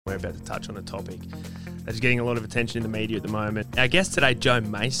We're about to touch on a topic that's getting a lot of attention in the media at the moment. Our guest today, Jo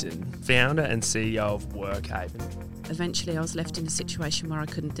Mason, founder and CEO of Workhaven. Eventually, I was left in a situation where I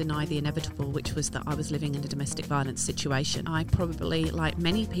couldn't deny the inevitable, which was that I was living in a domestic violence situation. I probably, like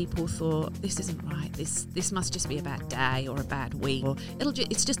many people, thought, this isn't right. This must just be a bad day or a bad week, or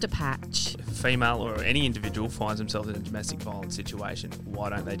it's just a patch. If a female or any individual finds themselves in a domestic violence situation, why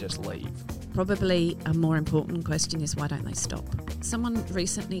don't they just leave? Probably a more important question is, why don't they stop? Someone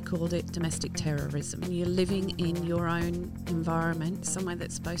recently called it domestic terrorism. You're living in your own environment, somewhere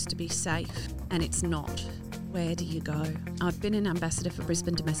that's supposed to be safe, and it's not. Where do you go? I've been an ambassador for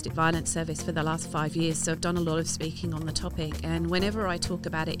Brisbane Domestic Violence Service for the last 5 years, so I've done a lot of speaking on the topic, and whenever I talk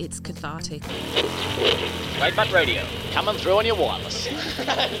about it, it's cathartic. Great Butt Radio, coming through on your wireless.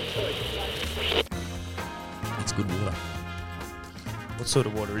 It's good water. What sort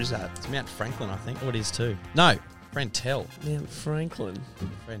of water is that? It's Mount Franklin, I think. Oh, it is too. No, Frantel. Mount Franklin.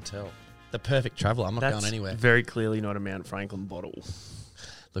 Frantel. The perfect traveller. I'm not going anywhere. Very clearly not a Mount Franklin bottle.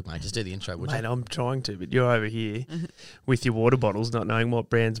 Look, mate, just do the intro, would Mate, you? I'm trying to, but you're over here with your water bottles, not knowing what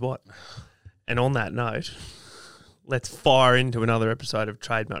brand's what. And on that note, let's fire into another episode of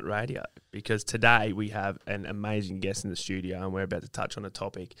Trademark Radio, because today we have an amazing guest in the studio, and we're about to touch on a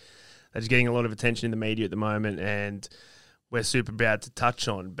topic that's getting a lot of attention in the media at the moment, and we're super proud to touch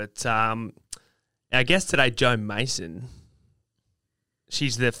on. But our guest today, Jo Mason,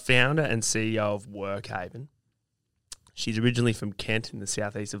 she's the founder and CEO of Workhaven. She's originally from Kent in the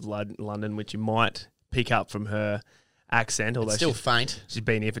southeast of London, which you might pick up from her accent. Although it's still faint. She's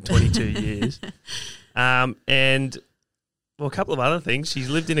been here for 22 years. And, well, a couple of other things. She's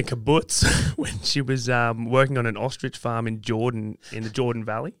lived in a kibbutz when she was working on an ostrich farm in Jordan, in the Jordan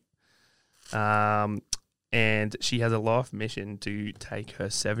Valley. And she has a life mission to take her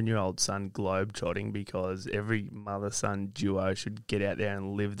 7-year-old son globetrotting, because every mother-son duo should get out there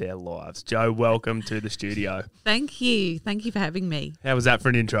and live their lives. Jo, welcome to the studio. Thank you. Thank you for having me. How was that for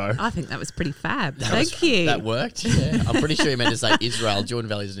an intro? I think that was pretty fab. Thank you. That worked, yeah. I'm pretty sure you meant to say Israel. Jordan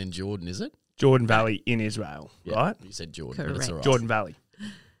Valley isn't in Jordan, is it? Jordan Valley in Israel, right? You said Jordan, but it's Correct. all right. Jordan Valley.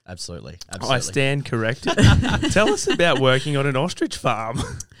 Absolutely. I stand corrected. Tell us about working on an ostrich farm.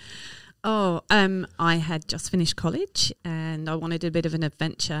 I had just finished college and I wanted a bit of an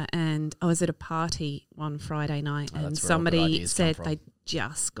adventure, and I was at a party one Friday night and somebody said they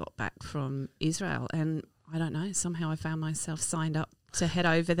just got back from Israel, and I don't know, somehow I found myself signed up to head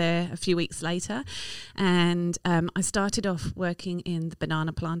over there a few weeks later, and I started off working in the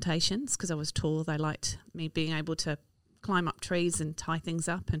banana plantations because I was tall. They liked me being able to climb up trees and tie things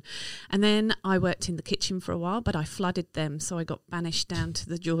up, and then I worked in the kitchen for a while, but I flooded them, so I got banished down to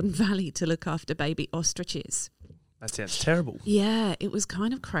the Jordan Valley to look after baby ostriches. That sounds terrible. Yeah, it was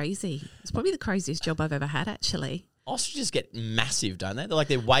kind of crazy. It's probably the craziest job I've ever had, actually. Ostriches get massive, don't they?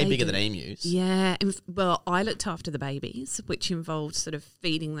 They're way bigger than emus. Yeah. Well, I looked after the babies, which involved sort of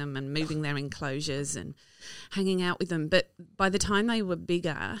feeding them and moving their enclosures and hanging out with them. But by the time they were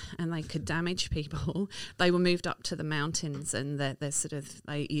bigger and they could damage people, they were moved up to the mountains, and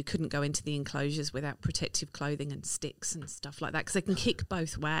you couldn't go into the enclosures without protective clothing and sticks and stuff like that, because they can kick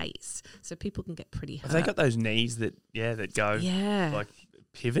both ways, so people can get pretty hurt. Have they got those knees that go like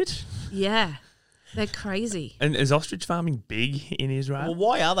pivot? Yeah. They're crazy. And is ostrich farming big in Israel? Well,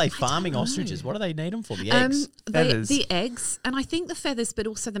 why are they farming ostriches? What do they need them for? The eggs? Feathers. The eggs, and I think the feathers, but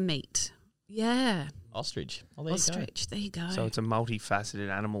also the meat. Yeah. Ostrich. Oh, there Ostrich, there you go. So it's a multifaceted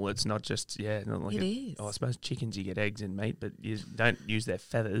animal. It's not just, not like it is. Oh, I suppose chickens, you get eggs and meat, but you don't use their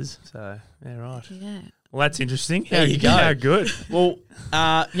feathers. So, yeah, right. Yeah. Well, that's interesting. There you go. How good. Well,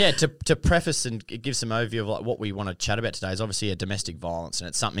 to preface and give some overview of what we want to chat about today is obviously domestic violence, and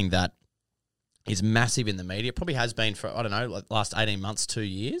it's something that is massive in the media. It probably has been for, last 18 months, 2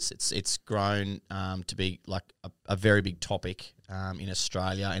 years. It's grown to be like a very big topic in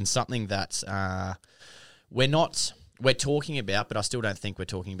Australia, and something that we're talking about, but I still don't think we're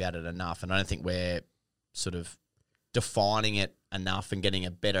talking about it enough, and I don't think we're sort of defining it enough and getting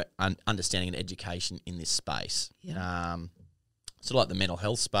a better understanding and education in this space. Yeah. Sort of like the mental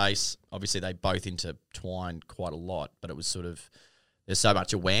health space, obviously they both intertwine quite a lot, but it was sort of, there's so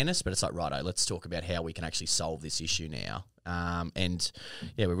much awareness, but it's like, righto, let's talk about how we can actually solve this issue now.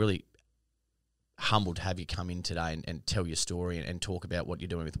 We're really humbled to have you come in today and tell your story and talk about what you're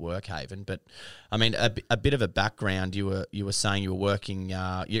doing with Workhaven. But I mean, a bit of a background. You were saying you were working.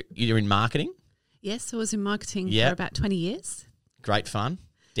 You're in marketing. Yes, I was in marketing for about 20 years. Great fun.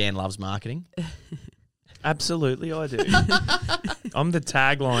 Dan loves marketing. Absolutely, I do. I'm the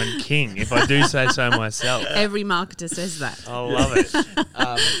tagline king, if I do say so myself. Every marketer says that. I love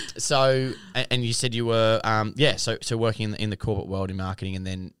it. So, and you said you were, so working in the corporate world in marketing, and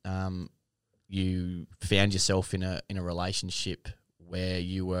then you found yourself in a relationship where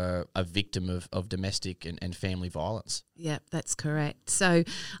you were a victim of domestic and family violence. Yeah, that's correct. So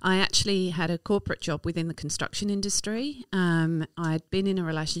I actually had a corporate job within the construction industry. I'd been in a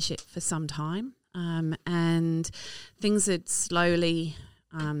relationship for some time, and things had slowly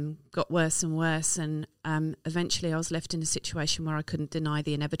got worse and worse, and eventually I was left in a situation where I couldn't deny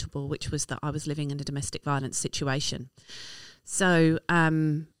the inevitable, which was that I was living in a domestic violence situation. So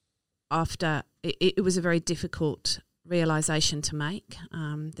after it was a very difficult realisation to make.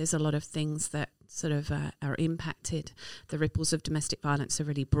 There's a lot of things that sort of are impacted. The ripples of domestic violence are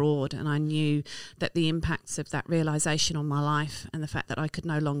really broad, and I knew that the impacts of that realisation on my life and the fact that I could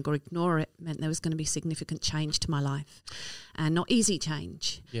no longer ignore it meant there was going to be significant change to my life, and not easy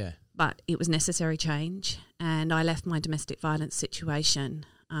change. Yeah. But it was necessary change, and I left my domestic violence situation,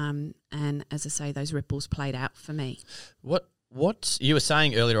 and as I say, those ripples played out for me. What you were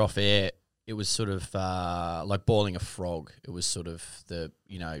saying earlier off air, it was sort of like boiling a frog. It was sort of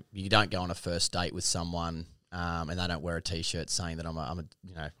you don't go on a first date with someone and they don't wear a T-shirt saying that I'm a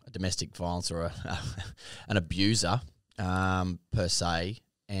domestic violence or an abuser per se.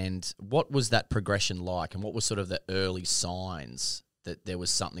 And what was that progression like, and what was sort of the early signs that there was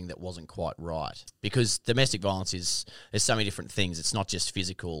something that wasn't quite right? Because domestic violence there's so many different things. It's not just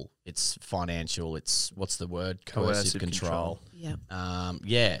physical, it's financial, it's, what's the word? Coercive control. Yeah.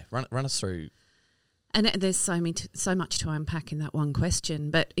 Run us through. And there's so much to unpack in that one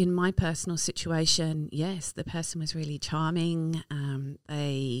question. But in my personal situation, yes, the person was really charming.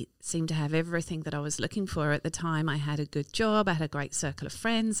 They seemed to have everything that I was looking for at the time. I had a good job. I had a great circle of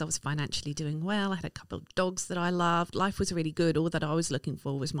friends. I was financially doing well. I had a couple of dogs that I loved. Life was really good. All that I was looking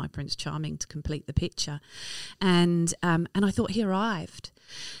for was my Prince Charming to complete the picture. And I thought he arrived.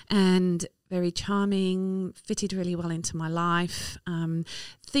 And very charming, fitted really well into my life.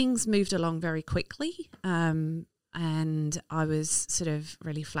 Things moved along very quickly, and I was sort of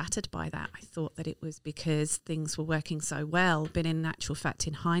really flattered by that. I thought that it was because things were working so well, but in actual fact,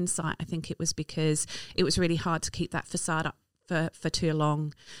 in hindsight, I think it was because it was really hard to keep that facade up for too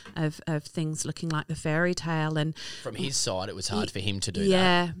long of things looking like the fairy tale. And from his side, it was hard for him to do that.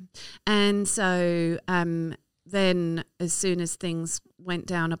 Yeah, and so then as soon as things went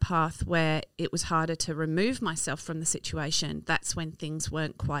down a path where it was harder to remove myself from the situation, that's when things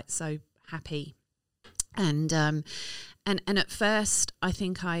weren't quite so happy. And at first, I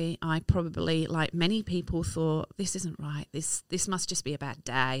think I probably, like many people, thought this isn't right. This must just be a bad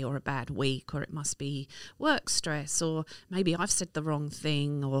day or a bad week, or it must be work stress, or maybe I've said the wrong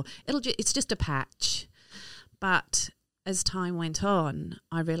thing, or it's just a patch. But as time went on,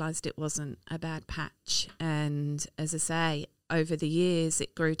 I realised it wasn't a bad patch. And as I say, over the years,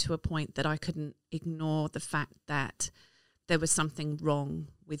 it grew to a point that I couldn't ignore the fact that there was something wrong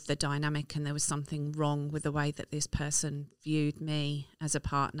with the dynamic, and there was something wrong with the way that this person viewed me as a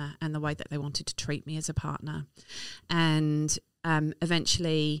partner and the way that they wanted to treat me as a partner. And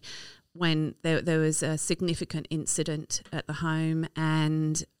eventually, when there was a significant incident at the home,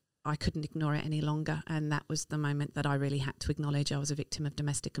 and I couldn't ignore it any longer, and that was the moment that I really had to acknowledge I was a victim of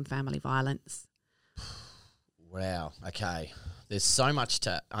domestic and family violence. Wow. Okay. There's so much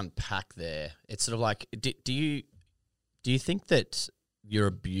to unpack there. It's sort of like, do you think that your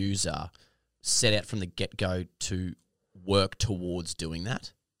abuser set out from the get-go to work towards doing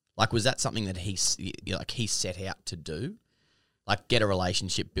that? Like, was that something that he set out to do? Like, get a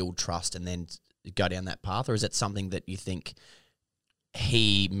relationship, build trust, and then go down that path? Or is it something that you think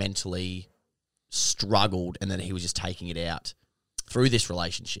he mentally struggled and then he was just taking it out through this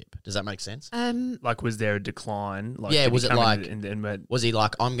relationship? Does that make sense? Like, was there a decline? Like, yeah, was it like, was he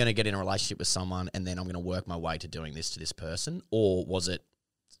like, I'm going to get in a relationship with someone and then I'm going to work my way to doing this to this person? Or was it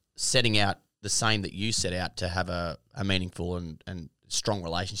setting out the same that you set out to have a meaningful and strong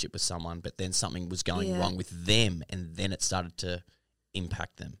relationship with someone, but then something was going wrong with them and then it started to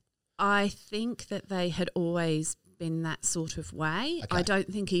impact them? I think that they had always been that sort of way. Okay. I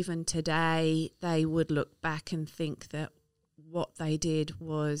don't think even today they would look back and think that what they did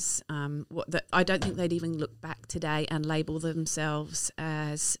was I don't think they'd even look back today and label themselves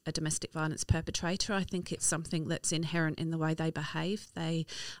as a domestic violence perpetrator. I think it's something that's inherent in the way they behave. They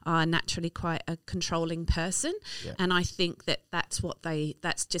are naturally quite a controlling person, and I think that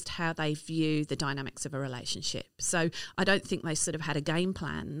that's just how they view the dynamics of a relationship. So I don't think they sort of had a game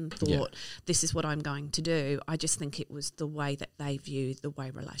plan and thought, this is what I'm going to do. I just think it was the way that they view the way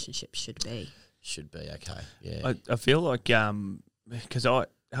relationships should be. should be okay. Yeah. I feel like because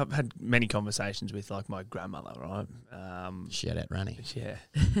I've had many conversations with like my grandmother, right? Shout out Ranny. Yeah.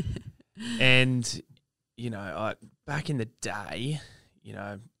 And, you know, back in the day, you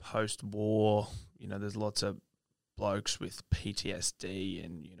know, post-war, you know, there's lots of blokes with PTSD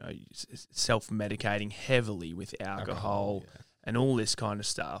and, you know, self-medicating heavily with alcohol and all this kind of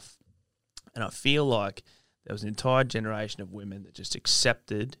stuff. And I feel like there was an entire generation of women that just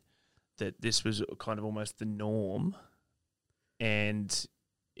accepted that this was kind of almost the norm, and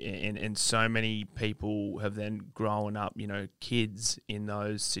so many people have then grown up, you know, kids in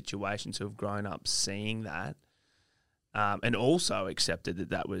those situations who have grown up seeing that, and also accepted that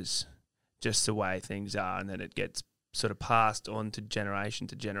that was just the way things are, and then it gets sort of passed on to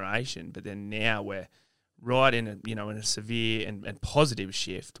generation. But then now we're right in a severe and positive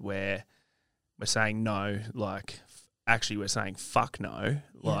shift where we're saying no, like actually we're saying fuck no,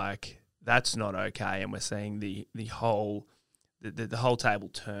 like that's not okay, and we're seeing the whole table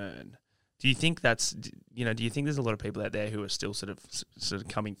turn. Do you think that's, you know, do you think there's a lot of people out there who are still sort of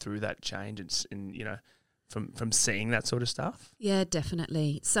coming through that change and you know, from seeing that sort of stuff? Yeah,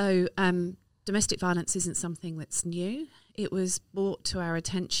 definitely. So domestic violence isn't something that's new. It was brought to our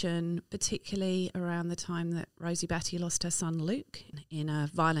attention particularly around the time that Rosie Batty lost her son Luke in a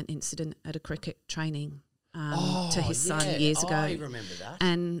violent incident at a cricket training to his son years ago. I remember that.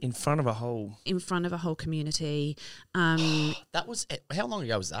 And in front of a whole community. That was, how long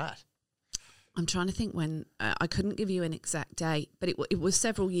ago was that? I'm trying to think when. I couldn't give you an exact date, but it was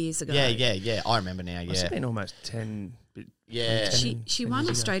several years ago. Yeah. I remember now. Yeah, it's been almost 10. Yeah, she won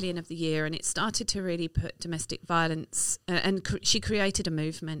Australian of the Year, and it started to really put domestic violence. She created a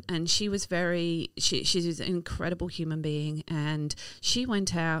movement, and she was she's an incredible human being, and she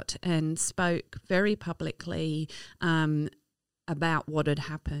went out and spoke very publicly about what had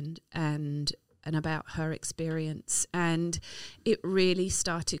happened and about her experience, and it really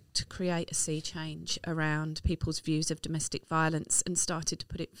started to create a sea change around people's views of domestic violence, and started to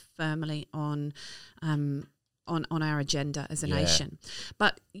put it firmly on our agenda as a nation.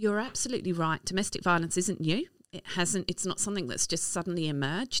 But you're absolutely right. Domestic violence isn't new. It's not something that's just suddenly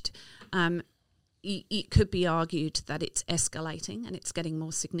emerged. It could be argued that it's escalating and it's getting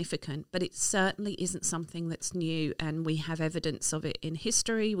more significant, but it certainly isn't something that's new, and we have evidence of it in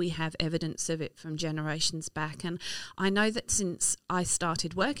history. We have evidence of it from generations back, and I know that since I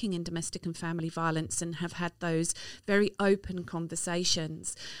started working in domestic and family violence and have had those very open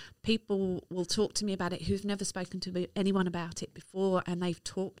conversations, people will talk to me about it who've never spoken to anyone about it before, and they've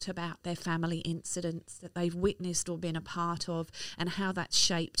talked about their family incidents that they've witnessed or been a part of, and how that's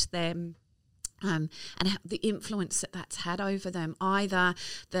shaped them. And the influence that's had over them, either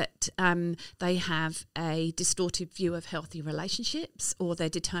that they have a distorted view of healthy relationships, or they're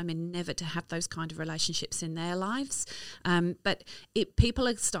determined never to have those kind of relationships in their lives. But people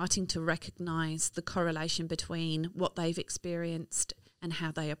are starting to recognise the correlation between what they've experienced and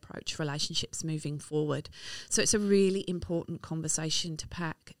how they approach relationships moving forward. So it's a really important conversation to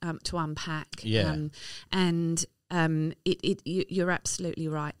unpack. Yeah. You're absolutely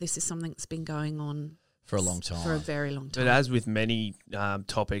right. This is something that's been going on for a long time. For a very long time. But as with many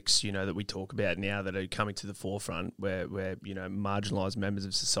topics, you know, that we talk about now that are coming to the forefront, where you know, marginalised members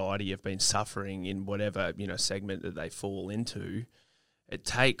of society have been suffering in whatever, you know, segment that they fall into, it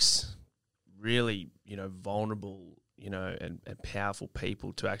takes really, you know, vulnerable, you know, and powerful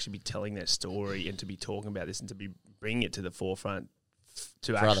people to actually be telling their story and to be talking about this and to be bringing it to the forefront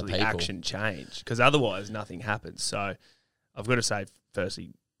to actually action change, because otherwise nothing happens. So I've got to say,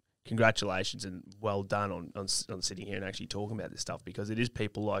 firstly, congratulations and well done on sitting here and actually talking about this stuff, because it is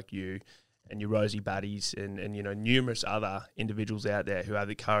people like you and your Rosie Batties and you know, numerous other individuals out there who have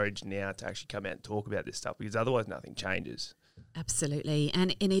the courage now to actually come out and talk about this stuff, because otherwise nothing changes. Absolutely.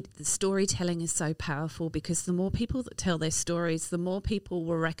 And the storytelling is so powerful, because the more people that tell their stories, the more people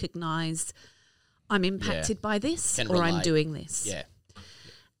will recognise, I'm impacted by this, or relate. I'm doing this. Yeah.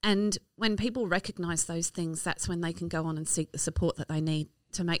 And when people recognise those things, that's when they can go on and seek the support that they need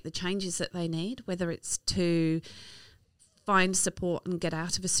to make the changes that they need, whether it's to find support and get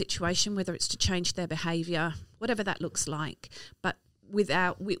out of a situation, whether it's to change their behaviour, whatever that looks like. But we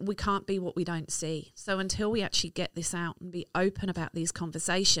can't be what we don't see. So until we actually get this out and be open about these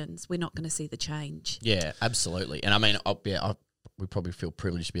conversations, we're not going to see the change. Yeah, absolutely. And I mean, we probably feel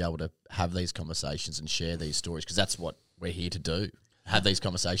privileged to be able to have these conversations and share these stories, because that's what we're here to do. Have these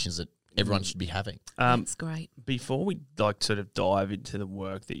conversations that everyone should be having. That's great. Before we sort of dive into the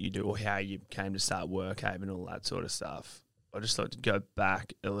work that you do, or how you came to start Workhaven and all that sort of stuff, I'd just like to go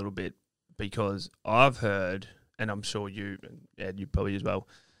back a little bit, because I've heard, and I'm sure you, and Ed, you probably as well,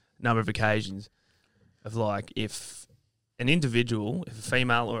 number of occasions of like if an individual, if a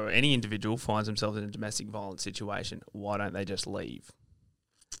female or any individual finds themselves in a domestic violence situation, why don't they just leave?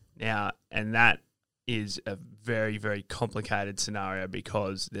 Now, and that is a very, very complicated scenario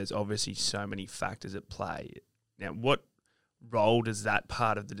because there's obviously so many factors at play. Now, what role does that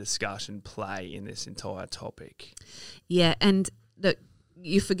part of the discussion play in this entire topic? Yeah, and look,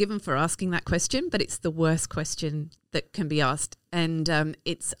 you're forgiven for asking that question, but it's the worst question that can be asked. And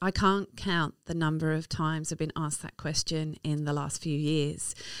I can't count the number of times I've been asked that question in the last few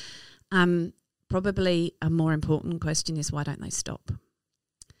years. Probably a more important question is, why don't they stop?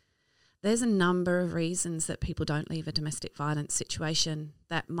 There's a number of reasons that people don't leave a domestic violence situation.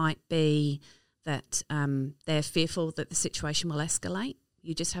 That might be that they're fearful that the situation will escalate.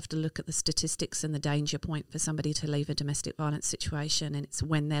 You just have to look at the statistics and the danger point for somebody to leave a domestic violence situation, and it's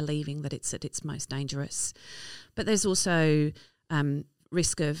when they're leaving that it's at its most dangerous. But there's also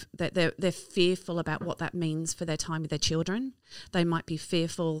risk of that they're fearful about what that means for their time with their children. They might be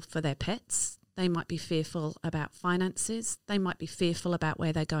fearful for their pets. They might be fearful about finances. They might be fearful about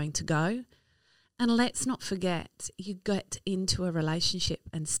where they're going to go. And let's not forget, you get into a relationship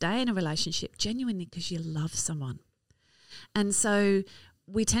and stay in a relationship genuinely because you love someone. And so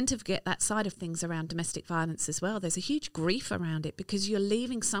we tend to forget that side of things around domestic violence as well. There's a huge grief around it because you're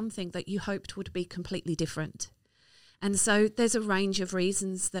leaving something that you hoped would be completely different. And so there's a range of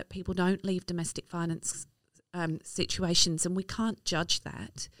reasons that people don't leave domestic violence situations, and we can't judge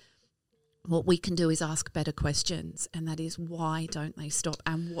that. What we can do is ask better questions, and that is, why don't they stop,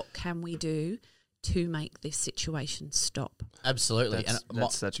 and what can we do to make this situation stop? Absolutely.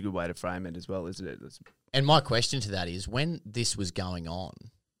 That's such a good way to frame it as well, isn't it? And my question to that is, when this was going on,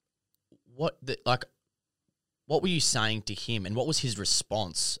 what were you saying to him, and what was his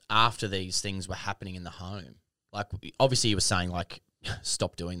response after these things were happening in the home? Like, obviously you were saying, like,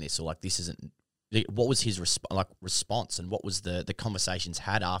 stop doing this, or like, this isn't. What was his response, and what was the conversations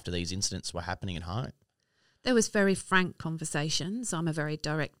had after these incidents were happening at home? There was very frank conversations. I'm a very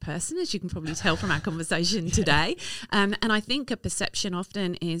direct person, as you can probably tell from our conversation today. And I think a perception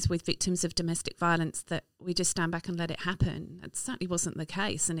often is with victims of domestic violence that we just stand back and let it happen. It certainly wasn't the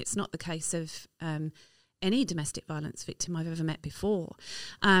case, and it's not the case of any domestic violence victim I've ever met before.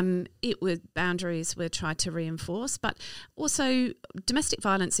 Boundaries were tried to reinforce, but also domestic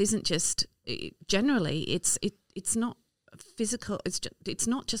violence isn't just generally. It's not physical. It's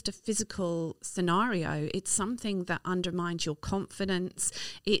not just a physical scenario. It's something that undermines your confidence.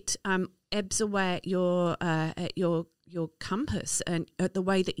 It ebbs away at your compass and at the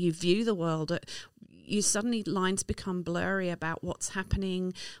way that you view the world. You suddenly, lines become blurry about what's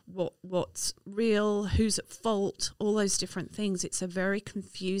happening, what's real, who's at fault, all those different things. It's a very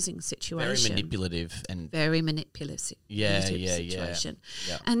confusing situation. Very manipulative situation.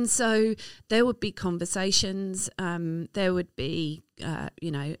 Yeah. And so there would be conversations, there would be,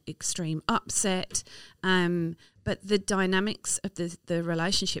 extreme upset, but the dynamics of the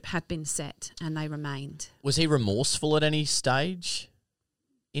relationship had been set and they remained. Was he remorseful at any stage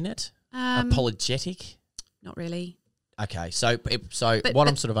in it? Apologetic? Not really. Okay, so what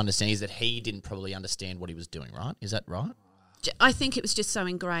I'm sort of understanding is that he didn't probably understand what he was doing, right? Is that right? I think it was just so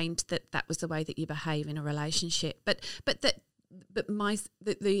ingrained that was the way that you behave in a relationship. But the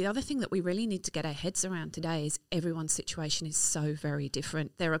other thing that we really need to get our heads around today is everyone's situation is so very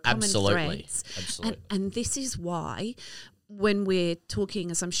different. There are common threads. Absolutely. And this is why, when we're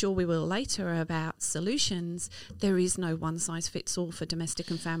talking, as I'm sure we will later, about solutions, there is no one size fits all for domestic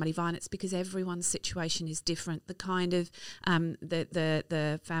and family violence because everyone's situation is different. The kind of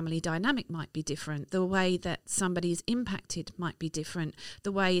the family dynamic might be different. The way that somebody is impacted might be different.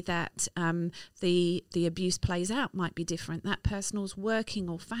 The way that the abuse plays out might be different. That person's working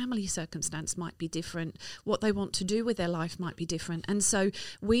or family circumstance might be different. What they want to do with their life might be different. And so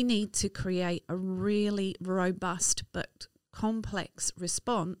we need to create a really robust but complex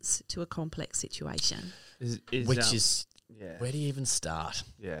response to a complex situation. Where do you even start?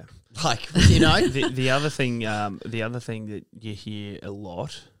 Yeah, like, you know, the other thing that you hear a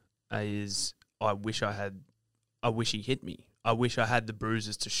lot is, I wish he hit me. I wish I had the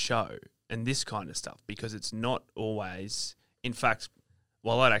bruises to show, and this kind of stuff, because it's not always. In fact,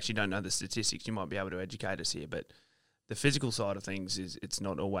 while I actually don't know the statistics, you might be able to educate us here, but the physical side of things it's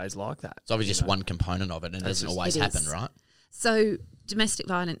not always like that. It's obviously just one component of it, and it doesn't always happen, right? So domestic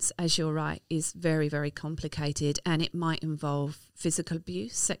violence, as you're right, is very, very complicated, and it might involve physical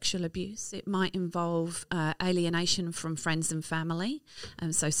abuse, sexual abuse. It might involve alienation from friends and family,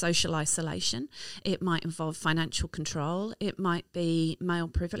 so social isolation. It might involve financial control. It might be male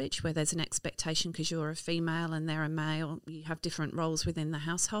privilege, where there's an expectation because you're a female and they're a male, you have different roles within the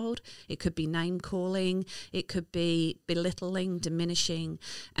household. It could be name calling. It could be belittling, diminishing,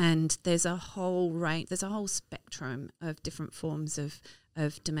 and there's a whole range, there's a whole spectrum of different forms of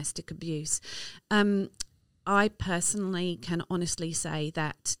domestic abuse. I personally can honestly say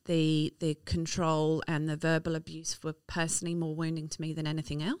that the control and the verbal abuse were personally more wounding to me than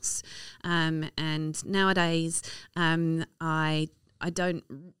anything else. And nowadays, I don't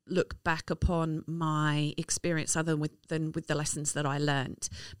look back upon my experience other than with the lessons that I learnt.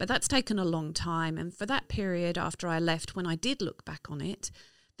 But that's taken a long time. And for that period after I left, when I did look back on it,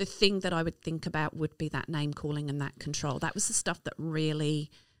 the thing that I would think about would be that name calling and that control. That was the stuff that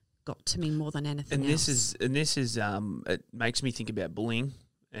really got to me more than anything else. This is it makes me think about bullying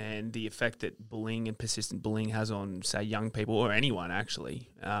and the effect that bullying and persistent bullying has on, say, young people or anyone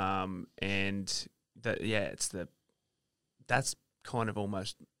actually. And that's kind of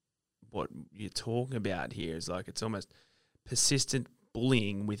almost what you're talking about here, is like it's almost persistent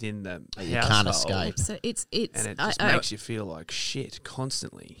bullying within the household. You can't escape. So it's and it just makes you feel like shit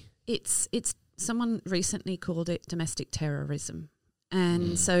constantly. It's someone recently called it domestic terrorism.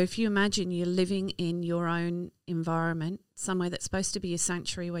 And so if you imagine you're living in your own environment, somewhere that's supposed to be a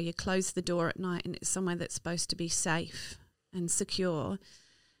sanctuary, where you close the door at night and it's somewhere that's supposed to be safe and secure,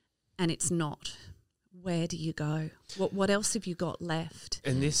 and it's not, where do you go? What else have you got left?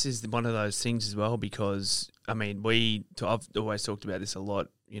 And this is one of those things as well, because, I mean, I've always talked about this a lot,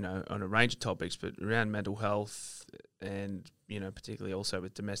 you know, on a range of topics, but around mental health and, you know, particularly also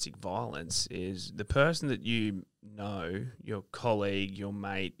with domestic violence, is the person that you know, your colleague, your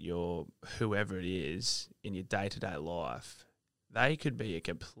mate, your whoever it is in your day-to-day life, they could be a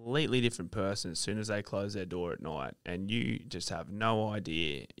completely different person as soon as they close their door at night, and you just have no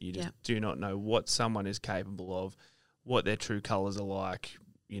idea. You just do not know what someone is capable of, what their true colours are like,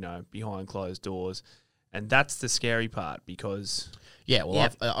 you know, behind closed doors. And that's the scary part, because... Yeah, well,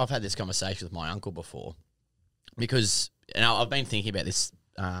 I've had this conversation with my uncle before, because I've been thinking about this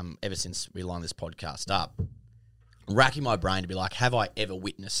ever since we lined this podcast up, racking my brain to be like, have I ever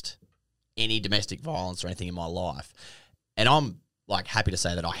witnessed any domestic violence or anything in my life? And I'm like happy to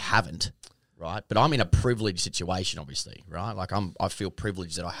say that I haven't, right? But I'm in a privileged situation, obviously, right? Like I feel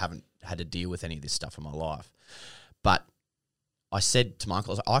privileged that I haven't had to deal with any of this stuff in my life. But I said to my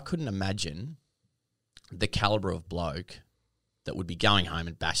uncle, I couldn't imagine the caliber of bloke that would be going home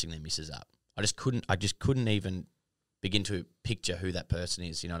and bashing their missus up. I just couldn't even begin to picture who that person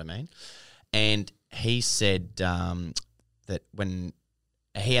is, you know what I mean? And he said that when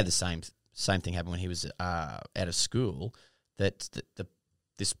he had the same thing happen when he was out of school, that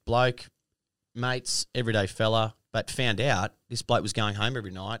this bloke, mates, everyday fella, but found out this bloke was going home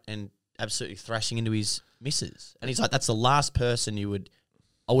every night and absolutely thrashing into his missus. And he's like, that's the last person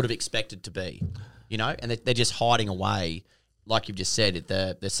I would have expected to be, you know? And they're just hiding away, like you've just said,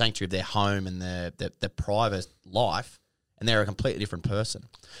 the sanctuary of their home and the private life, and they're a completely different person.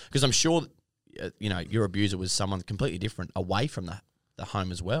 Because I'm sure, you know, your abuser was someone completely different away from the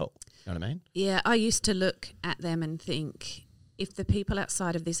home as well. You know what I mean? Yeah, I used to look at them and think, if the people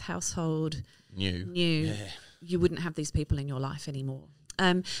outside of this household knew you wouldn't have these people in your life anymore.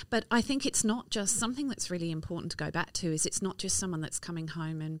 But I think it's not just something that's really important to go back to, is it's not just someone that's coming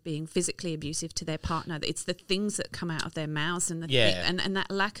home and being physically abusive to their partner. It's the things that come out of their mouths and and that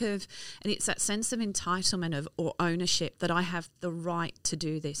lack of, and it's that sense of entitlement or ownership that I have the right to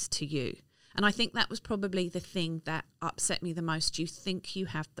do this to you. And I think that was probably the thing that upset me the most. You think you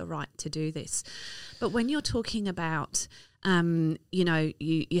have the right to do this. But when you're talking about, you know,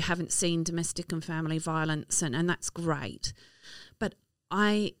 you haven't seen domestic and family violence, and that's great. But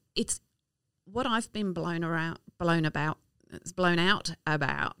it's what I've been blown out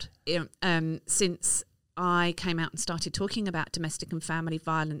about since I came out and started talking about domestic and family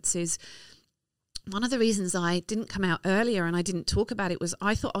violence is, one of the reasons I didn't come out earlier and I didn't talk about it was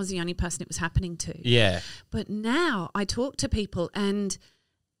I thought I was the only person it was happening to. Yeah. But now I talk to people and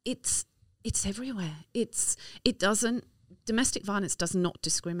it's everywhere. Domestic violence does not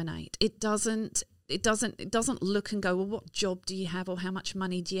discriminate. It doesn't look and go, well, what job do you have, or how much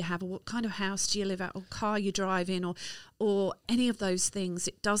money do you have, or what kind of house do you live at, or car you drive in, or any of those things.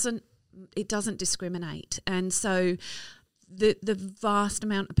 It doesn't discriminate. And so the vast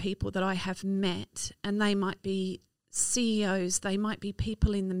amount of people that I have met, and they might be CEOs, they might be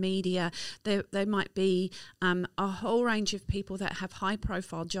people in the media, they might be a whole range of people that have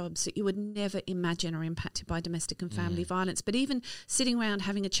high-profile jobs that you would never imagine are impacted by domestic and family violence. But even sitting around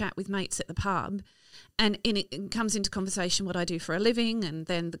having a chat with mates at the pub, and it comes into conversation what I do for a living, and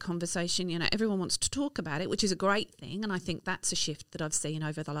then the conversation, everyone wants to talk about it, which is a great thing, and I think that's a shift that I've seen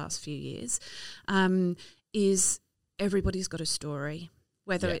over the last few years, is everybody's got a story.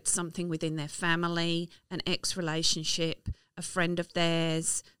 Whether it's something within their family, an ex-relationship, a friend of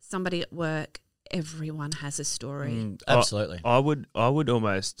theirs, somebody at work, everyone has a story. Absolutely. I would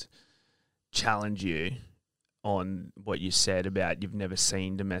almost challenge you on what you said about you've never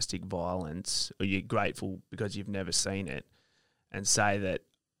seen domestic violence, or you're grateful because you've never seen it, and say that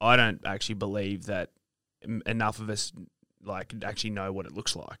I don't actually believe that enough of us actually know what it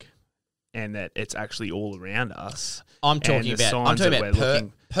looks like. And that it's actually all around us. I'm talking about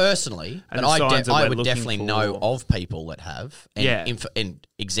personally, but I would definitely know of people that have, and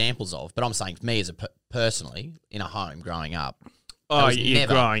examples of. But I'm saying for me as personally in a home growing up.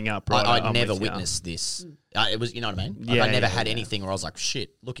 Growing up, right? I'd never witnessed this. It was, you know what I mean? I never had anything where I was like,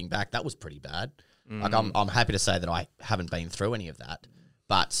 shit. Looking back, that was pretty bad. Like I'm happy to say that I haven't been through any of that,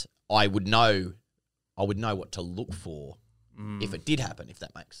 but I would know what to look for. If it did happen, if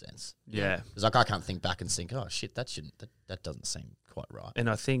that makes sense. Yeah. Because I can't think back and think, oh, shit, that doesn't seem quite right. And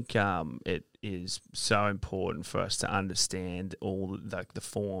I think it is so important for us to understand all the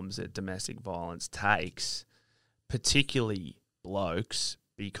forms that domestic violence takes, particularly blokes,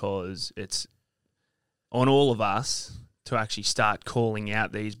 because it's on all of us to actually start calling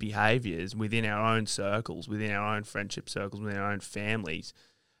out these behaviours within our own circles, within our own friendship circles, within our own families.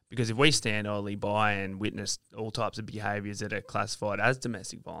 Because if we stand idly by and witness all types of behaviours that are classified as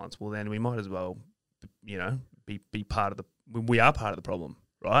domestic violence, well, then we might as well, be part of we are part of the problem,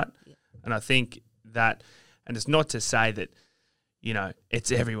 right? Yeah. And I think that, and it's not to say that, it's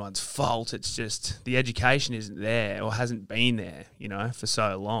everyone's fault. It's just the education isn't there or hasn't been there, for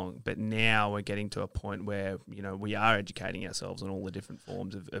so long. But now we're getting to a point where, we are educating ourselves on all the different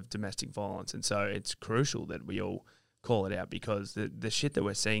forms of domestic violence. And so it's crucial that we all call it out, because the shit that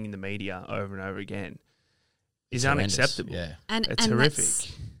we're seeing in the media over and over again is unacceptable. Yeah. It's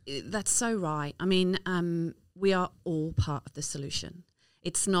horrific. That's so right. I mean, we are all part of the solution.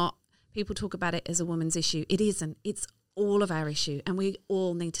 It's not, people talk about it as a woman's issue. It isn't. It's all of our issue, and we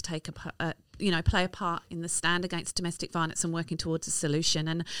all need to take play a part in the stand against domestic violence and working towards a solution.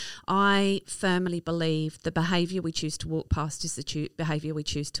 And I firmly believe the behaviour we choose to walk past is the behaviour we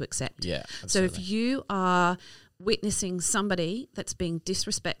choose to accept. Yeah, absolutely. So if you are witnessing somebody that's being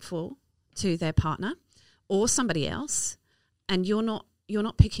disrespectful to their partner or somebody else, and you're not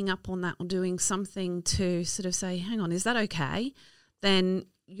picking up on that or doing something to sort of say, hang on, is that okay? Then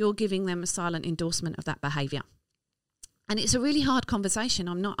you're giving them a silent endorsement of that behaviour. And it's a really hard conversation.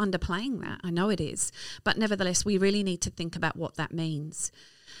 I'm not underplaying that. I know it is. But nevertheless, we really need to think about what that means.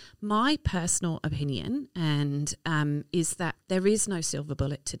 My personal opinion is that there is no silver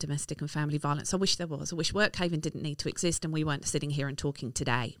bullet to domestic and family violence. I wish there was. I wish Workhaven didn't need to exist and we weren't sitting here and talking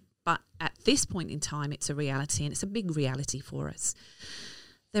today. But at this point in time, it's a reality, and it's a big reality for us.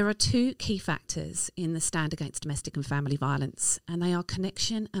 There are two key factors in the stand against domestic and family violence, and they are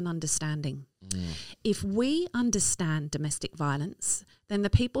connection and understanding. If we understand domestic violence, then the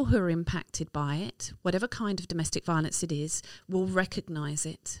people who are impacted by it, whatever kind of domestic violence it is, will recognise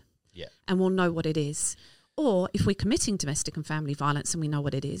it and will know what it is. Or if we're committing domestic and family violence and we know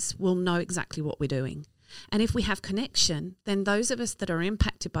what it is, we'll know exactly what we're doing. And if we have connection, then those of us that are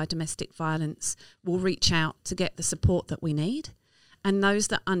impacted by domestic violence will reach out to get the support that we need. And those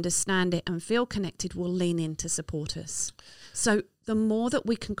that understand it and feel connected will lean in to support us. So the more that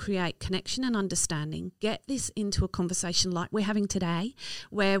we can create connection and understanding, get this into a conversation like we're having today,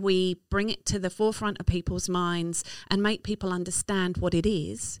 where we bring it to the forefront of people's minds and make people understand what it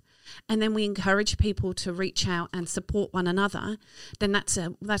is, and then we encourage people to reach out and support one another, then that's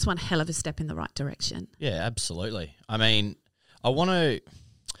one hell of a step in the right direction. Yeah, absolutely. I mean, I want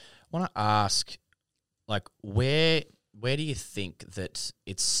to ask, like, where do you think that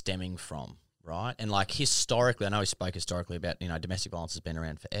it's stemming from, right? And like historically, I know we spoke historically about, domestic violence has been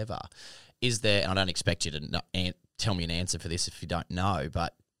around forever. Is there, and I don't expect you to tell me an answer for this if you don't know,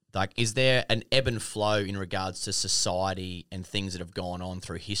 but like, is there an ebb and flow in regards to society and things that have gone on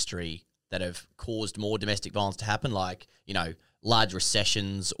through history that have caused more domestic violence to happen? Like, large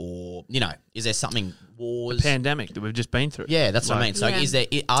recessions, or, is there something, wars? The pandemic that we've just been through. Yeah, that's what I mean. So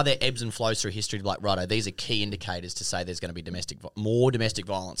are there ebbs and flows through history, like, righto, these are key indicators to say there's going to be more domestic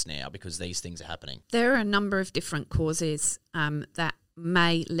violence now because these things are happening? There are a number of different causes that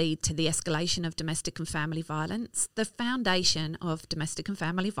may lead to the escalation of domestic and family violence. The foundation of domestic and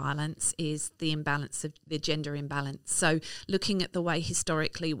family violence is the imbalance of the gender imbalance. So looking at the way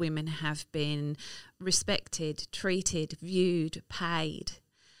historically women have been respected, treated, viewed, paid,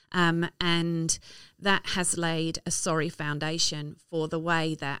 and that has laid a sorry foundation for the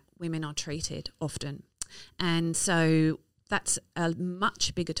way that women are treated often. And so that's a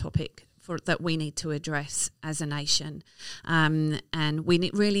much bigger topic that we need to address as a nation. And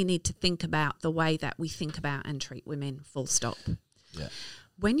we really need to think about the way that we think about and treat women, full stop. Yeah.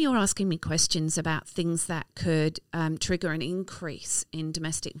 When you're asking me questions about things that could trigger an increase in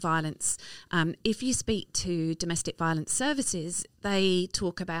domestic violence, if you speak to domestic violence services, they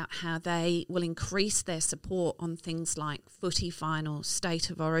talk about how they will increase their support on things like footy finals, state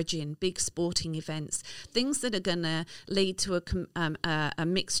of origin, big sporting events, things that are going to lead to a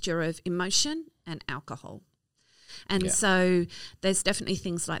mixture of emotion and alcohol. And so there's definitely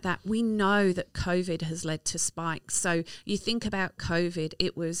things like that. We know that COVID has led to spikes. So you think about COVID,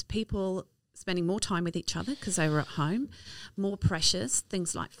 it was people spending more time with each other because they were at home, more pressures,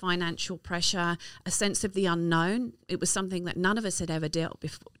 things like financial pressure, a sense of the unknown. It was something that none of us had ever dealt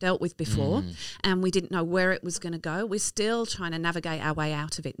with before, and we didn't know where it was going to go. We're still trying to navigate our way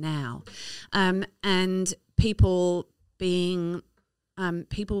out of it now. And people being,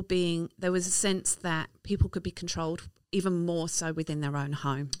 there was a sense that people could be controlled even more so within their own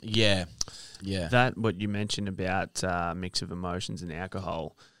home. Yeah. That, what you mentioned about mix of emotions and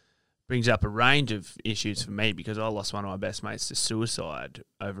alcohol, brings up a range of issues for me, because I lost one of my best mates to suicide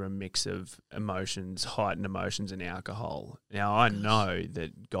over a mix of emotions, heightened emotions and alcohol. Now, I know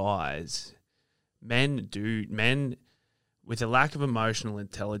that men with a lack of emotional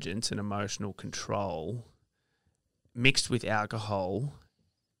intelligence and emotional control mixed with alcohol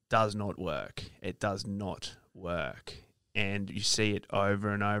does not work. It does not work. And you see it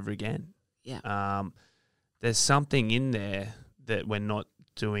over and over again. Yeah. There's something in there that we're not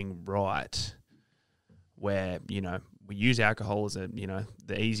doing right, where, we use alcohol as the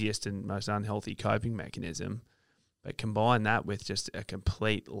easiest and most unhealthy coping mechanism, but combine that with just a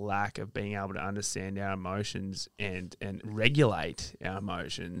complete lack of being able to understand our emotions and regulate our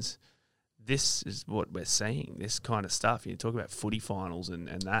emotions. This is what we're seeing, this kind of stuff. You talk about footy finals and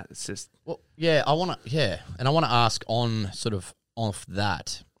that. It's just... Well, and I want to ask on sort of off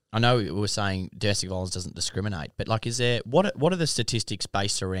that. I know we were saying domestic violence doesn't discriminate, but what are the statistics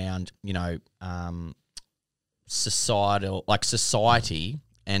based around, society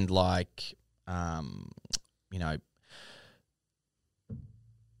and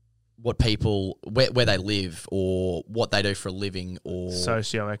what people, where they live or what they do for a living, or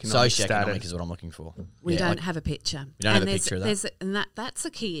socioeconomic status is what I'm looking for. We don't have a picture. We don't have a picture of that. And that's a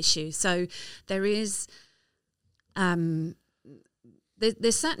key issue. So there is...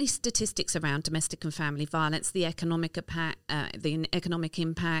 There's certainly statistics around domestic and family violence, the economic impact,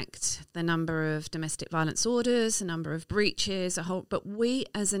 the number of domestic violence orders, the number of breaches, but we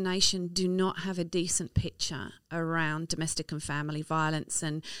as a nation do not have a decent picture around domestic and family violence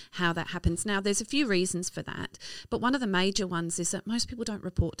and how that happens. Now, there's a few reasons for that, but one of the major ones is that most people don't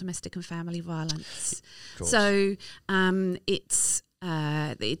report domestic and family violence. So it's...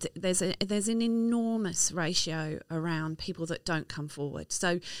 there's an enormous ratio around people that don't come forward.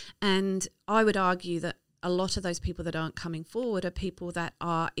 So, and I would argue that a lot of those people that aren't coming forward are people that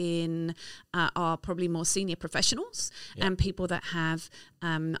are are probably more senior professionals, and people that have.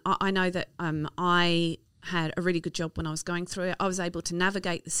 I know that I had a really good job when I was going through it. I was able to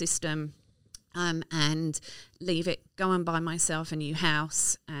navigate the system. And leave it, go and buy myself a new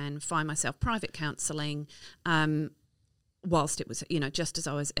house and find myself private counselling. Whilst it was, just as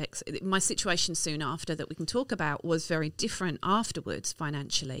I was my situation soon after that we can talk about was very different afterwards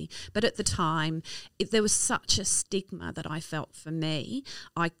financially. But at the time, there was such a stigma that I felt for me.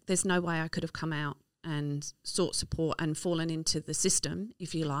 There's no way I could have come out and sought support and fallen into the system,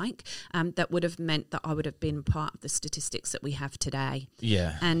 if you like, that would have meant that I would have been part of the statistics that we have today.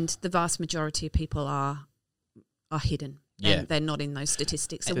 Yeah. And the vast majority of people are hidden. Yeah. And they're not in those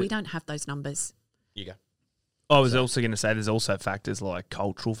statistics. So we don't have those numbers. You go. I was also going to say there's also factors like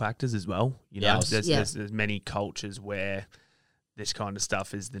cultural factors as well. There's many cultures where this kind of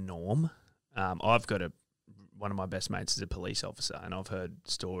stuff is the norm. I've got one of my best mates is a police officer, and I've heard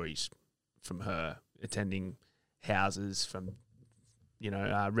stories from her attending houses from,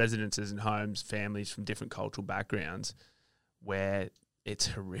 residences and homes, families from different cultural backgrounds, where it's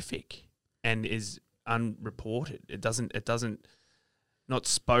horrific and is unreported. It doesn't. not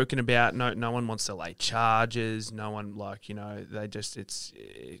spoken about. No one wants to lay charges. No one they just it's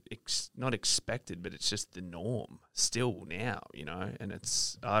not expected, but it's just the norm still now, and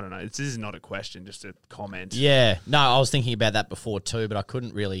it's, I don't know. This is not a question, just a comment. Yeah. No, I was thinking about that before too, but I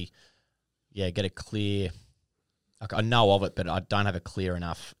couldn't really, get a clear, like, I know of it, but I don't have a clear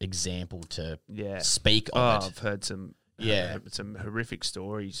enough example to speak of it. I've heard some some horrific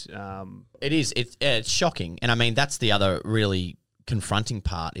stories. It is. It's shocking. And I mean, that's the other really confronting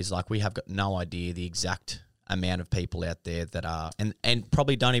part, is like we have got no idea the exact amount of people out there that are and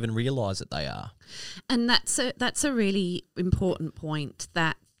probably don't even realise that they are. And that's a really important point,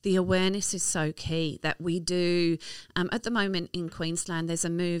 that the awareness is so key, that we do at the moment in Queensland there's a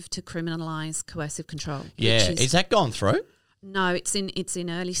move to criminalise coercive control. Yeah. Is that gone through? No, it's in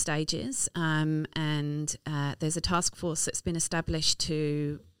early stages, and there's a task force that's been established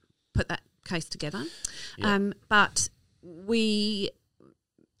to put that case together. Yep. But we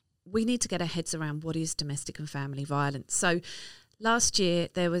need to get our heads around what is domestic and family violence. So last year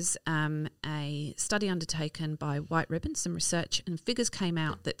there was a study undertaken by White Ribbon, some research, and figures came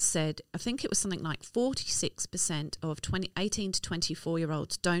out that said, I think it was something like 46% of 18 to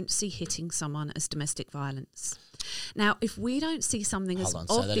 24-year-olds don't see hitting someone as domestic violence. Now, if we don't see something as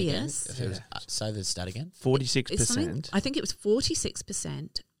obvious... Say the stat again. 46%. I think it was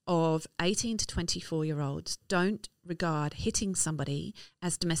 46% of 18 to 24-year-olds don't regard hitting somebody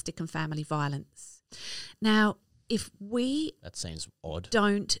as domestic and family violence. Now, if we that seems odd,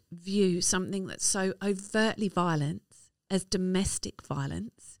 don't view something that's so overtly violent as domestic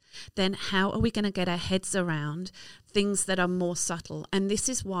violence, then how are we going to get our heads around things that are more subtle? And this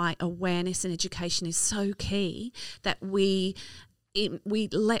is why awareness and education is so key, that we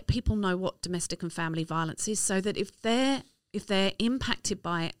let people know what domestic and family violence is, so that if they're impacted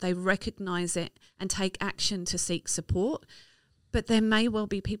by it, they recognise it and take action to seek support. But there may well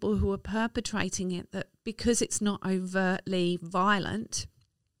be people who are perpetrating it that, because it's not overtly violent,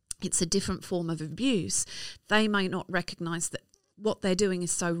 it's a different form of abuse, they may not recognise that what they're doing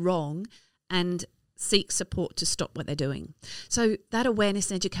is so wrong and seek support to stop what they're doing. So that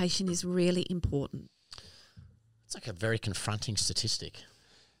awareness and education is really important. It's like a very confronting statistic.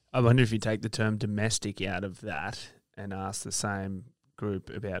 I wonder if you take the term domestic out of that and ask the same group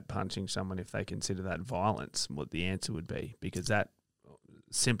about punching someone if they consider that violence, what the answer would be, because that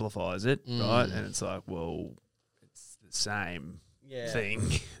simplifies it, right? And it's like, well, it's the same thing.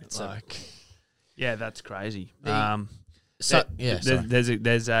 It's like, that's crazy. There's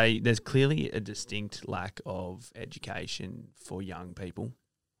clearly a distinct lack of education for young people,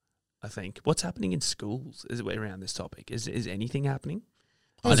 I think. What's happening in schools is around this topic? Is anything happening?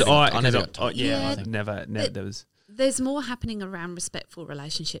 I never there was. There's more happening around respectful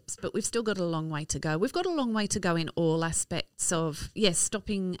relationships, but we've still got a long way to go. We've got a long way to go in all aspects of,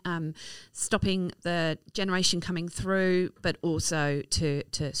 stopping the generation coming through, but also to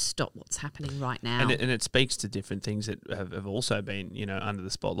stop what's happening right now. And it speaks to different things that have also been, under the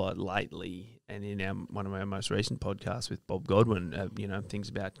spotlight lately, and in one of our most recent podcasts with Bob Godwin, things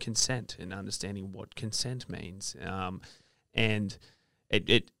about consent and understanding what consent means. And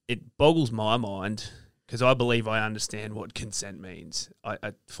it boggles my mind, because I believe I understand what consent means.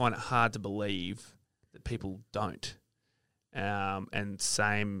 I find it hard to believe that people don't. And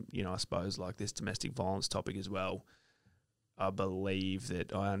same, I suppose, like this domestic violence topic as well. I believe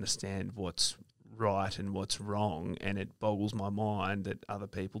that I understand what's right and what's wrong, and it boggles my mind that other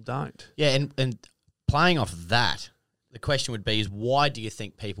people don't. Yeah, and playing off that, the question would be is, why do you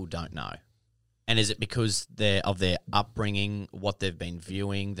think people don't know? And is it because of their upbringing, what they've been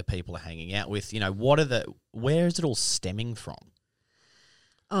viewing, the people are hanging out with? Where is it all stemming from?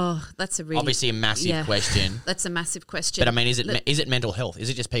 Oh, that's a really... Obviously a massive question. That's a massive question. But I mean, is it mental health? Is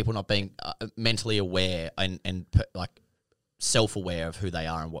it just people not being mentally aware and self-aware of who they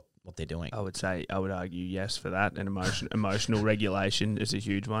are and what they're doing? I would argue yes for that. And emotional regulation is a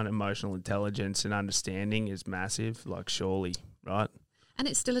huge one. Emotional intelligence and understanding is massive, surely, right? And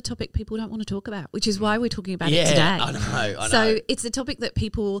it's still a topic people don't want to talk about, which is why we're talking about it today. I know. So it's a topic that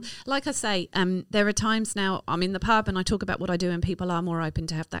people, like I say, there are times now I'm in the pub and I talk about what I do and people are more open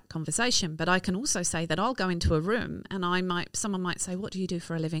to have that conversation. But I can also say that I'll go into a room and someone might say, what do you do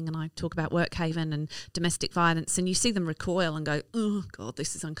for a living? And I talk about Workhaven and domestic violence, and you see them recoil and go, oh, God,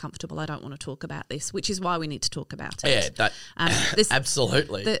 this is uncomfortable. I don't want to talk about this, which is why we need to talk about it. Yeah,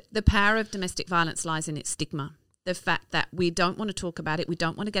 absolutely. The power of domestic violence lies in its stigma. The fact that we don't want to talk about it, we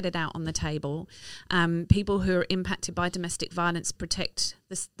don't want to get it out on the table. People who are impacted by domestic violence protect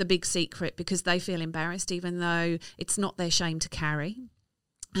the big secret because they feel embarrassed, even though it's not their shame to carry.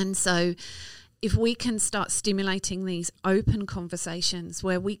 And so if we can start stimulating these open conversations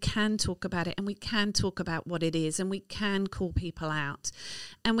where we can talk about it and we can talk about what it is and we can call people out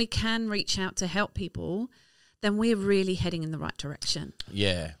and we can reach out to help people, then we're really heading in the right direction.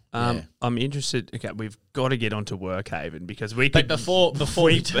 Yeah. I'm interested. Okay, we've got to get onto Workhaven because we. But before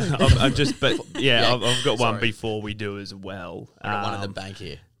we do, I'm just. But yeah, I've got one before we do as well. I got one in the bank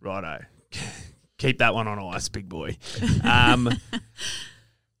here. Righto, keep that one on ice, big boy.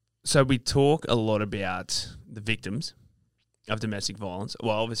 So we talk a lot about the victims of domestic violence.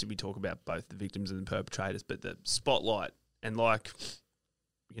 Well, obviously we talk about both the victims and the perpetrators, but the spotlight and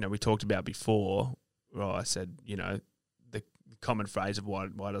we talked about before. Well, I said, the common phrase of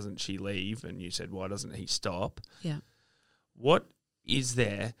why doesn't she leave? And you said, why doesn't he stop? Yeah. What is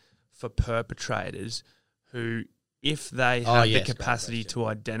there for perpetrators who, if they have the capacity to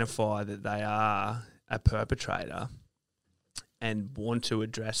identify that they are a perpetrator and want to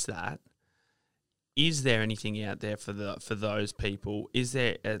address that, is there anything out there for those people? Is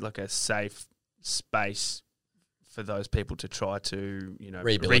there a safe space for those people to try to,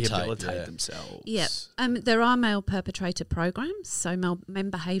 rehabilitate themselves? Yeah. There are male perpetrator programs, so men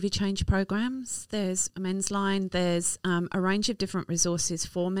behaviour change programs. There's a men's line. There's a range of different resources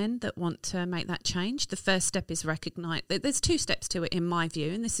for men that want to make that change. The first step is recognise. There's 2 steps to it in my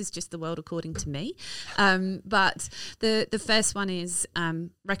view, and this is just the world according to me. But the first one is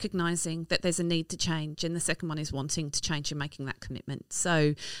recognising that there's a need to change, and the second one is wanting to change and making that commitment.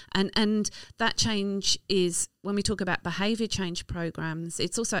 So, and that change is, when we talk about behaviour change programs,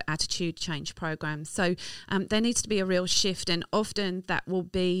 it's also attitude change programs. So there needs to be a real shift, and often that will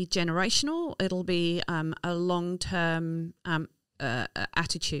be generational. It'll be a long-term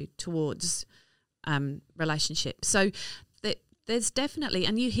attitude towards relationships. So there's definitely,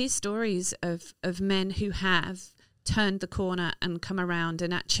 and you hear stories of men who have turned the corner and come around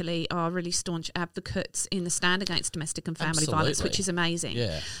and actually are really staunch advocates in the stand against domestic and family violence, which is amazing.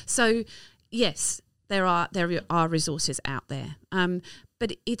 Yeah. So, yes, there are resources out there,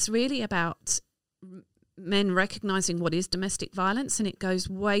 but it's really about men recognising what is domestic violence, and it goes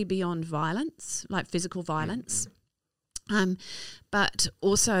way beyond violence, like physical violence, but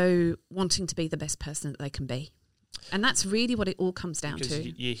also wanting to be the best person that they can be. And that's really what it all comes down to.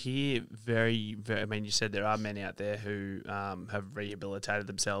 You hear very, very, you said there are men out there who have rehabilitated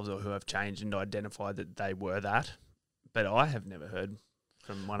themselves or who have changed and identified that they were that, but I have never heard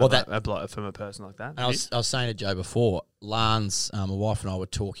from from a person like that. And I was saying to Joe before, Lance, my wife and I were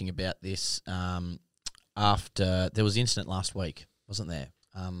talking about this after there was an incident last week, wasn't there?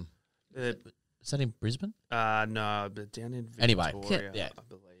 Is that in Brisbane? No, but down in Victoria, anyway, yeah. I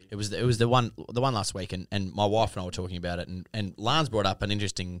believe. It was the one last week, and my wife and I were talking about it, and Lance brought up an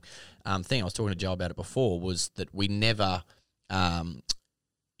interesting thing. I was talking to Joe about it before, was that we never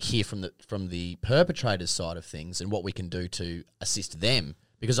hear from the perpetrator's side of things and what we can do to assist them,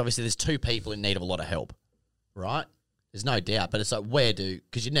 because obviously there's 2 people in need of a lot of help, right? There's no doubt, but it's like,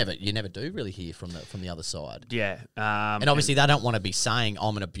 because you never do really hear from the other side. Yeah, and obviously they don't want to be saying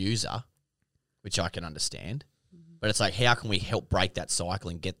I'm an abuser, which I can understand, but it's like, how can we help break that cycle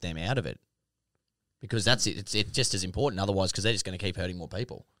and get them out of it? Because that's it. It's just as important otherwise, because they're just going to keep hurting more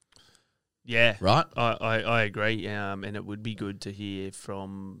people. Yeah, right. I agree, and it would be good to hear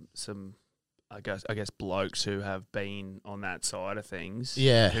from some, I guess blokes who have been on that side of things.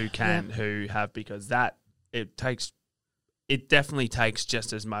 Yeah, who have, because that it definitely takes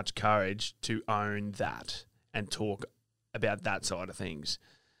just as much courage to own that and talk about that side of things.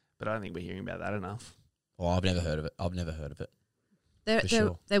 But I don't think we're hearing about that enough. Well, I've never heard of it.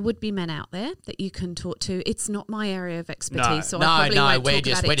 There would be men out there that you can talk to. It's not my area of expertise, so I probably won't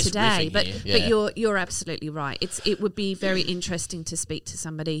talk about it today. But you're absolutely right. It would be very interesting to speak to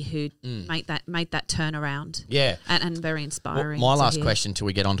somebody who made that turnaround. Yeah, and very inspiring. Well, my last question till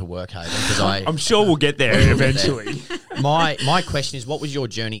we get on to Workhaven, because I'm sure we'll get there eventually. My question is, what was your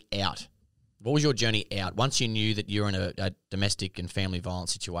journey out? What was your journey out once you knew that you're in a domestic and family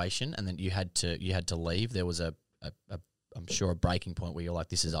violence situation, and then you had to leave? There was I'm sure a breaking point where you're like,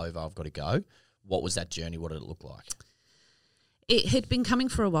 this is over, I've got to go. What was that journey? What did it look like? It had been coming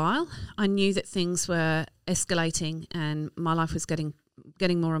for a while. I knew that things were escalating and my life was getting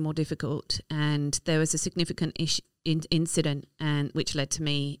more and more difficult, and there was a significant incident, and which led to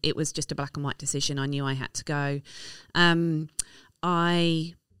me, it was just a black and white decision. I knew I had to go. I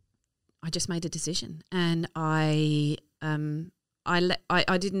just made a decision, and I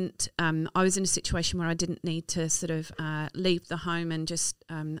I didn't. I was in a situation where I didn't need to sort of leave the home and just.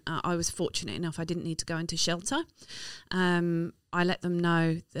 I was fortunate enough I didn't need to go into shelter. I let them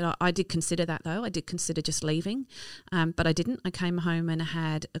know that I did consider that though. I did consider just leaving, but I didn't. I came home and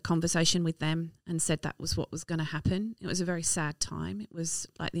had a conversation with them and said that was what was going to happen. It was a very sad time. It was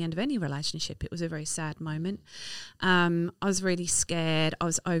like the end of any relationship. It was a very sad moment. I was really scared. I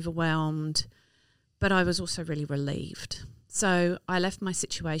was overwhelmed, but I was also really relieved. So I left my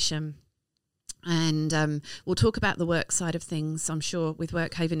situation, and we'll talk about the work side of things, I'm sure, with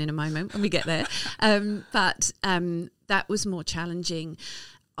Workhaven in a moment when we get there. But that was more challenging.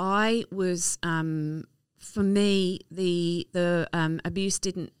 I was, for me, the abuse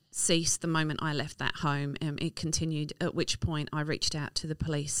didn't cease the moment I left that home. It continued, at which point I reached out to the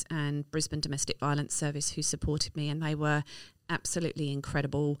police and Brisbane Domestic Violence Service, who supported me, and they were absolutely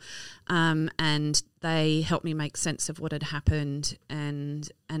incredible, and they helped me make sense of what had happened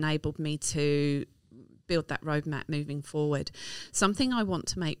and enabled me to build that roadmap moving forward. Something I want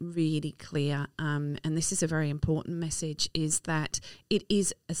to make really clear, and this is a very important message, is that it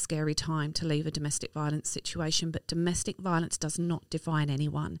is a scary time to leave a domestic violence situation, but domestic violence does not define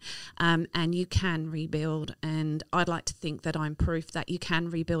anyone, and you can rebuild. And I'd like to think that I'm proof that you can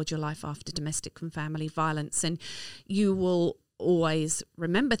rebuild your life after domestic and family violence, and you will always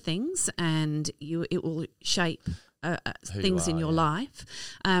remember things, and it will shape things in your life,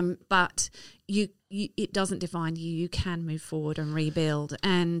 but it doesn't define you. You can move forward and rebuild,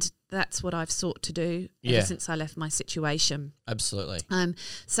 and that's what I've sought to do ever since I left my situation. Absolutely.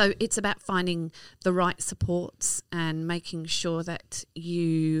 So it's about finding the right supports and making sure that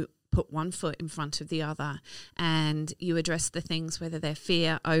you put one foot in front of the other, and you address the things, whether they're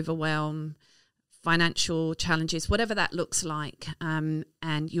fear, overwhelm, financial challenges, whatever that looks like, and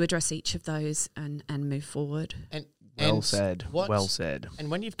you address each of those and move forward. Well said.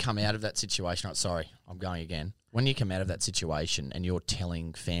 And when you've come out of that situation, I'm going again. When you come out of that situation and you're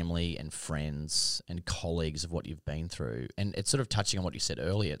telling family and friends and colleagues of what you've been through, and it's sort of touching on what you said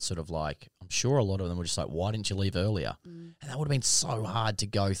earlier, it's sort of like, I'm sure a lot of them were just like, why didn't you leave earlier? And that would have been so hard to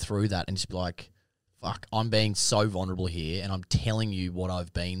go through that and just be like, fuck, I'm being so vulnerable here and I'm telling you what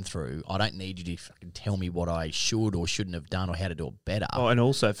I've been through. I don't need you to fucking tell me what I should or shouldn't have done or how to do it better. Oh, and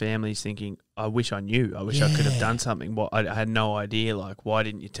also families thinking, I wish I knew. I wish I could have done something. I had no idea. Like, why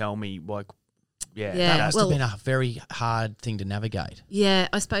didn't you tell me? Like, that must have been a very hard thing to navigate. Yeah,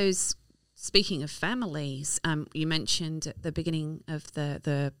 I suppose, speaking of families, you mentioned at the beginning of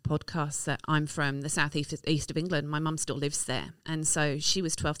the podcast that I'm from the southeast of England. My mum still lives there. And so she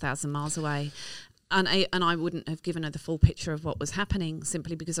was 12,000 miles away. And I wouldn't have given her the full picture of what was happening,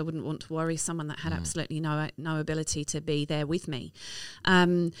 simply because I wouldn't want to worry someone that had absolutely no ability to be there with me.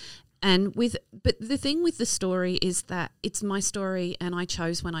 But the thing with the story is that it's my story, and I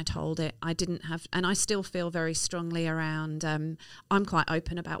chose when I told it. I didn't have, and I still feel very strongly around. I'm quite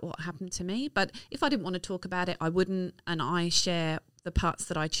open about what happened to me, but if I didn't want to talk about it, I wouldn't. And I share the parts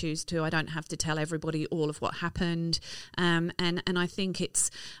that I choose to. I don't have to tell everybody all of what happened. And I think it's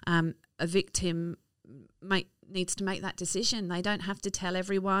a victim needs to make that decision. They don't have to tell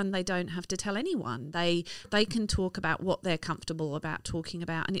everyone. They don't have to tell anyone. They can talk about what they're comfortable about talking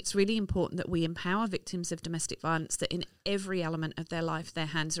about. And it's really important that we empower victims of domestic violence, that in every element of their life, their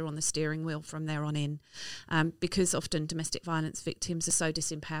hands are on the steering wheel from there on in, because often domestic violence victims are so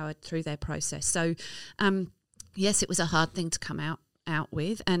disempowered through their process. So, yes, it was a hard thing to come out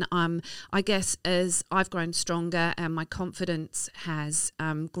with, and I guess as I've grown stronger and my confidence has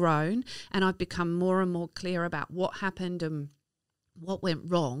grown, and I've become more and more clear about what happened and what went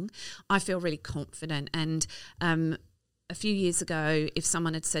wrong, I feel really confident. And a few years ago, if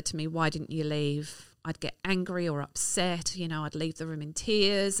someone had said to me, why didn't you leave, I'd get angry or upset. I'd leave the room in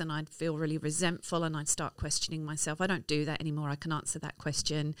tears and I'd feel really resentful and I'd start questioning myself. I don't do that anymore. I can answer that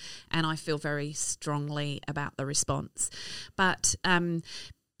question, and I feel very strongly about the response. But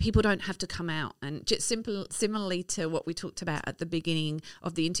people don't have to come out, and just similarly to what we talked about at the beginning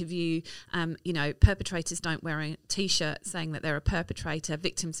of the interview, perpetrators don't wear a T-shirt saying that they're a perpetrator.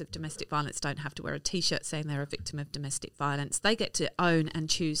 Victims of domestic violence don't have to wear a T-shirt saying they're a victim of domestic violence. They get to own and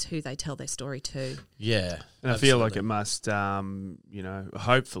choose who they tell their story to. Yeah. And I feel like it must,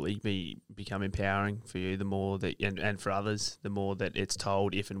 hopefully become empowering for you the more that, and for others, the more that it's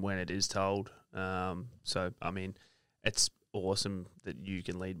told, if and when it is told. It's awesome that you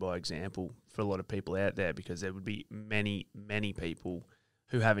can lead by example for a lot of people out there, because there would be many, many people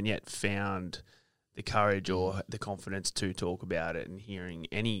who haven't yet found the courage or the confidence to talk about it, and hearing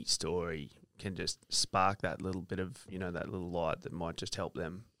any story can just spark that little bit of, that little light that might just help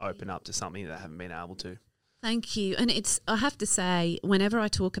them open up to something they haven't been able to. Thank you. And I have to say, whenever I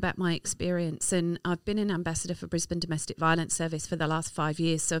talk about my experience, and I've been an ambassador for Brisbane Domestic Violence Service for the last 5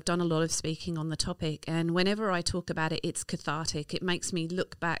 years, so I've done a lot of speaking on the topic. And whenever I talk about it, it's cathartic. It makes me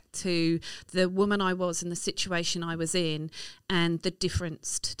look back to the woman I was and the situation I was in and the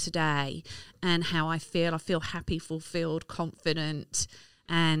difference to today and how I feel. I feel happy, fulfilled, confident.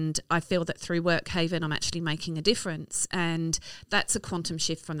 And I feel that through Workhaven, I'm actually making a difference. And that's a quantum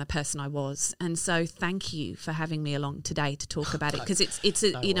shift from the person I was. And so thank you for having me along today to talk about it, because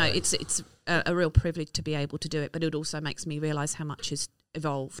it's a real privilege to be able to do it. But it also makes me realise how much has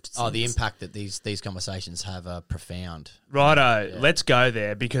evolved. The impact that these conversations have are profound. Righto, let's go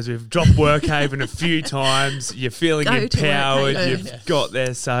there, because we've dropped Workhaven a few times. You're feeling empowered. You've got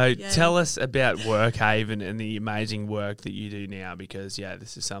there. So tell us about Workhaven and the amazing work that you do now, because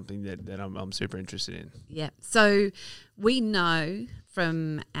this is something that I'm super interested in. Yeah. So we know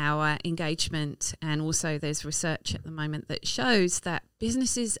from our engagement, and also there's research at the moment that shows that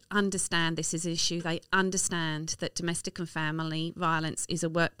businesses understand this is an issue. They understand that domestic and family violence is a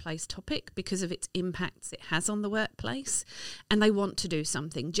workplace topic because of its impacts it has on the workplace, and they want to do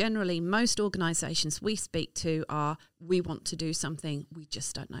something. Generally, most organisations we speak to we want to do something, we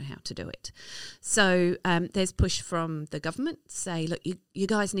just don't know how to do it. So there's push from the government, say, look, you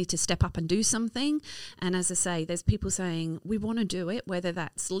guys need to step up and do something. And as I say, there's people saying, we want to do it, whether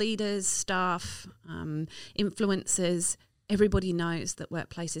that's leaders, staff, influencers. Everybody knows that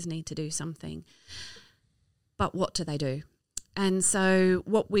workplaces need to do something. But what do they do? And so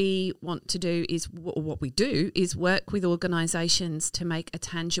what we want to do is, what we do is work with organisations to make a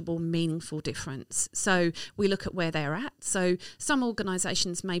tangible, meaningful difference. So we look at where they're at. So some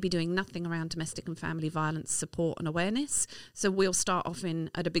organisations may be doing nothing around domestic and family violence support and awareness. So we'll start off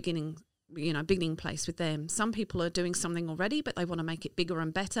at a beginning place with them. Some people are doing something already, but they want to make it bigger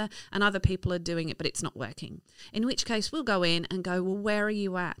and better, and other people are doing it, but it's not working. In which case, we'll go in and go, well, where are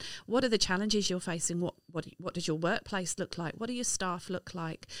you at? What are the challenges you're facing? What does your workplace look like? What do your staff look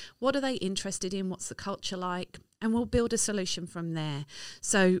like? What are they interested in? What's the culture like? And we'll build a solution from there.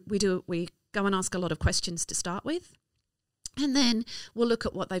 So we go and ask a lot of questions to start with. And then we'll look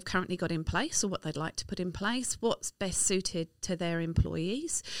at what they've currently got in place or what they'd like to put in place, what's best suited to their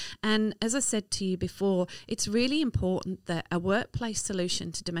employees. And as I said to you before, it's really important that a workplace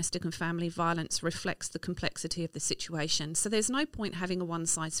solution to domestic and family violence reflects the complexity of the situation. So there's no point having a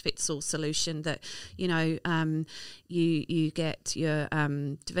one-size-fits-all solution that, you get your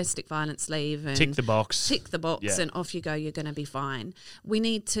domestic violence leave and tick the box and off you go, you're going to be fine. We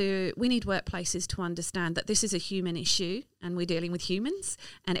need workplaces to understand that this is a human issue, and we're dealing with humans,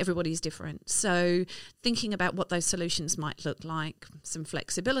 and everybody's different. So thinking about what those solutions might look like, some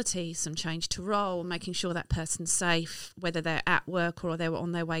flexibility, some change to role, making sure that person's safe, whether they're at work or they're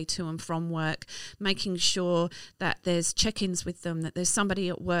on their way to and from work, making sure that there's check-ins with them, that there's somebody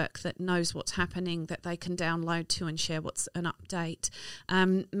at work that knows what's happening, that they can download to and share what's an update,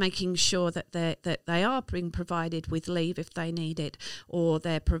 making sure that they are being provided with leave if they need it, or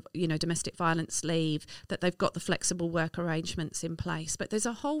their domestic violence leave, that they've got the flexible work arrangements in place. But there's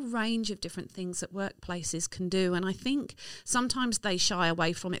a whole range of different things that workplaces can do, and I think sometimes they shy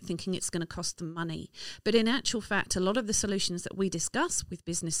away from it thinking it's going to cost them money. But in actual fact, a lot of the solutions that we discuss with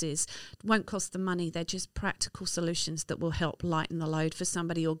businesses won't cost them money. They're just practical solutions that will help lighten the load for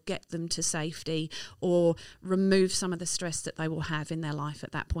somebody or get them to safety or remove some of the stress that they will have in their life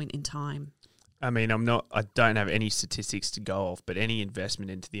at that point in time. I mean, I don't have any statistics to go off, but any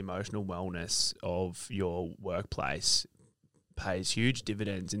investment into the emotional wellness of your workplace pays huge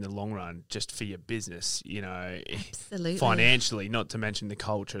dividends in the long run just for your business, Absolutely. Financially, not to mention the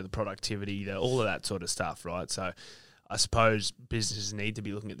culture, the productivity, all of that sort of stuff, right? So I suppose businesses need to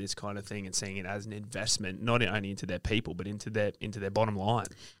be looking at this kind of thing and seeing it as an investment, not only into their people, but into their bottom line.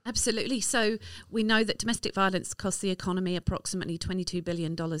 Absolutely. So we know that domestic violence costs the economy approximately $22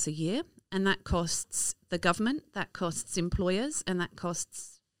 billion a year, and that costs the government, that costs employers, and that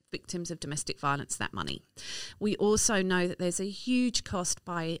costs victims of domestic violence that money. We also know that there's a huge cost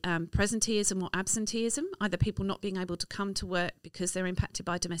by presenteeism or absenteeism, either people not being able to come to work because they're impacted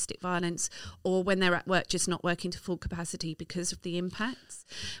by domestic violence, or when they're at work just not working to full capacity because of the impacts.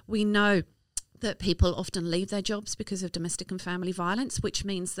 We know that people often leave their jobs because of domestic and family violence, which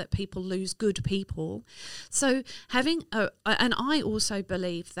means that people lose good people. So and I also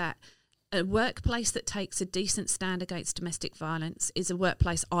believe that a workplace that takes a decent stand against domestic violence is a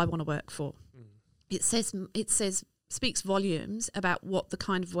workplace I want to work for. Mm. It speaks volumes about what the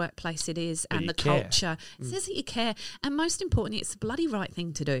kind of workplace it is and the culture. It says that you care, and most importantly, it's the bloody right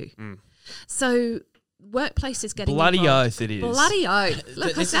thing to do. Mm. So workplace is getting bloody involved. oath it is. Bloody oath.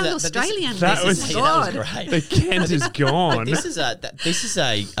 Look, I sound Australian. That was great. The Kent is gone. This is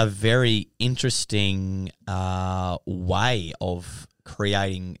a very interesting way of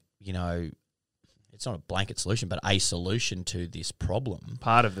creating, it's not a blanket solution, but a solution to this problem.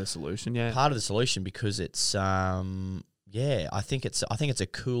 Part of the solution, yeah. Part of the solution, because it's I think it's a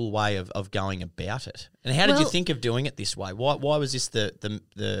cool way of going about it. And how did you think of doing it this way? Why was this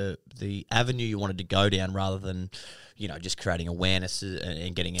the avenue you wanted to go down, rather than just creating awareness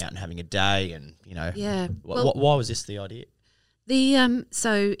and getting out and having a day and why was this the idea?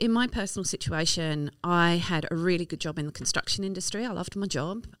 So in my personal situation, I had a really good job in the construction industry. I loved my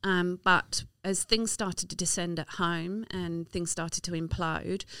job, but as things started to descend at home and things started to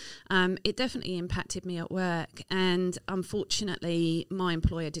implode, it definitely impacted me at work. And unfortunately, my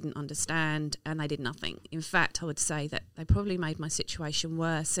employer didn't understand and they did nothing. In fact, I would say that they probably made my situation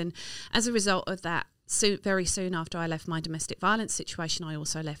worse. And as a result of that, very soon after I left my domestic violence situation, I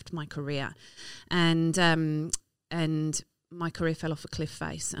also left my career. And my career fell off a cliff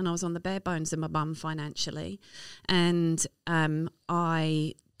face, and I was on the bare bones of my bum financially, and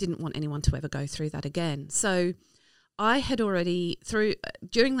I didn't want anyone to ever go through that again. So I had already,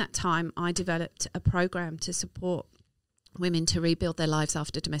 during that time, I developed a program to support women to rebuild their lives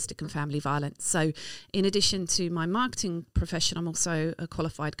after domestic and family violence. So in addition to my marketing profession, I'm also a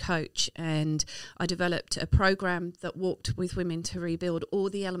qualified coach, and I developed a program that walked with women to rebuild all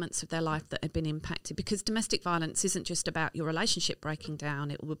the elements of their life that had been impacted, because domestic violence isn't just about your relationship breaking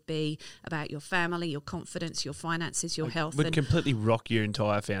down. It would be about your family, your confidence, your finances, your health. It would completely rock your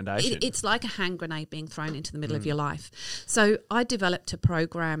entire foundation. It's like a hand grenade being thrown into the middle of your life. So I developed a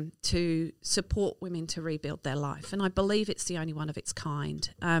program to support women to rebuild their life, and I believe it's the only one of its kind.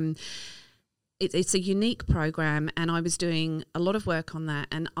 It's a unique program, and I was doing a lot of work on that.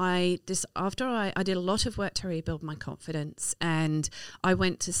 And after I did a lot of work to rebuild my confidence, and I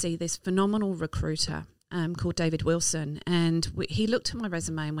went to see this phenomenal recruiter called David Wilson, and he looked at my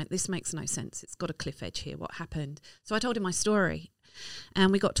resume and went, "This makes no sense. It's got a cliff edge here. What happened?" So I told him my story,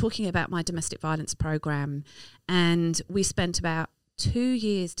 and we got talking about my domestic violence program, and we spent about 2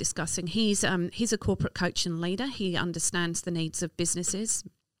 years discussing. He's a corporate coach and leader. He understands the needs of businesses.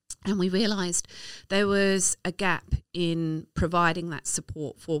 And we realised there was a gap in providing that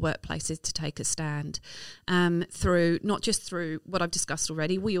support for workplaces to take a stand through, not just through what I've discussed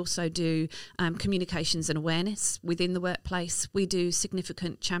already. We also do communications and awareness within the workplace. We do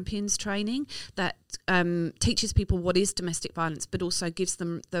significant champions training that teaches people what is domestic violence, but also gives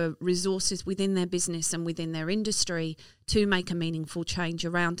them the resources within their business and within their industry to make a meaningful change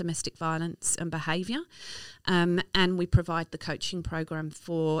around domestic violence and behaviour. And we provide the coaching program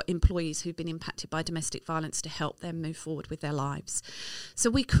for employees who've been impacted by domestic violence to help them move forward with their lives. So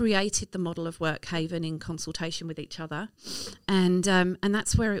we created the model of Workhaven in consultation with each other, and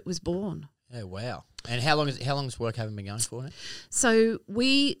that's where it was born. Oh, wow. And how long has Workhaven been going for now? So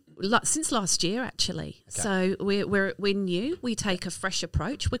since last year, actually. Okay. So we're new. We take a fresh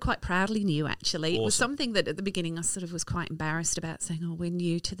approach. We're quite proudly new, actually. Awesome. It was something that at the beginning I sort of was quite embarrassed about, saying, "Oh, we're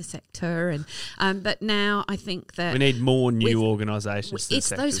new to the sector," and but now I think that we need more new organisations. It's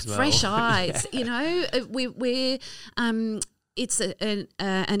those fresh eyes, We're it's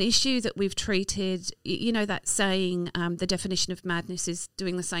an issue that we've treated. That saying, the definition of madness is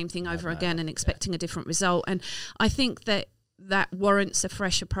doing the same thing over again and expecting a different result. And I think that warrants a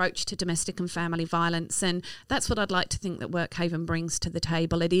fresh approach to domestic and family violence, and that's what I'd like to think that Workhaven brings to the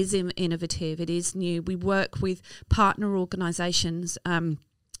table. It is innovative, it is new. We work with partner organisations,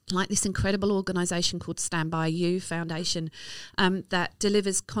 like this incredible organisation called Stand By You Foundation, that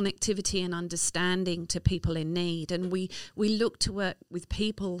delivers connectivity and understanding to people in need. And we look to work with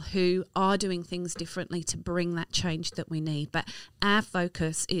people who are doing things differently to bring that change that we need. But our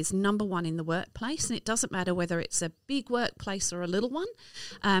focus is number one in the workplace, and it doesn't matter whether it's a big workplace or a little one.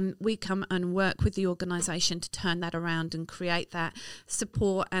 We come and work with the organisation to turn that around and create that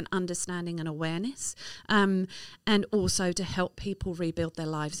support and understanding and awareness, and also to help people rebuild their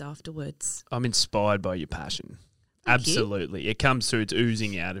lives afterwards. I'm inspired by your passion. Thank Absolutely. you. It comes through, it's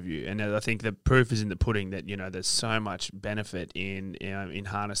oozing out of you. And I think the proof is in the pudding that, there's so much benefit in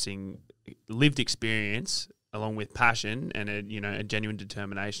harnessing lived experience along with passion and a genuine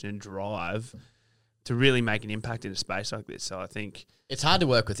determination and drive to really make an impact in a space like this. So I think it's hard to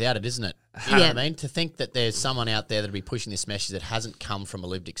work without it, isn't it? You know what I mean? To think that there's someone out there that'll be pushing this message that hasn't come from a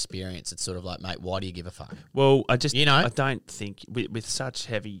lived experience. It's sort of like, mate, why do you give a fuck? Well, I don't think with such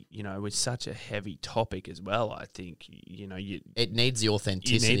heavy, with such a heavy topic as well, I think, it needs the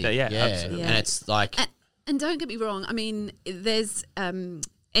authenticity. You need that, absolutely. And it's like... And don't get me wrong, I mean, there's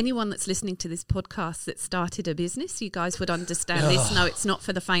anyone that's listening to this podcast that started a business, you guys would understand this. No, it's not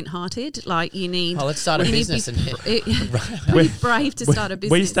for the faint-hearted. Like, you need... Oh, let's start a business. Be brave to start a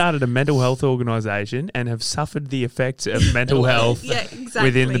business. We started a mental health organisation and have suffered the effects of mental health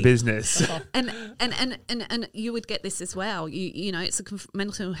within the business. And you would get this as well. You know,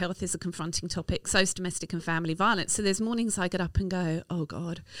 mental health is a confronting topic. So is domestic and family violence. So there's mornings I get up and go, oh,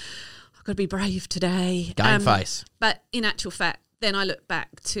 God, I've got to be brave today. Game face. But in actual fact, then I look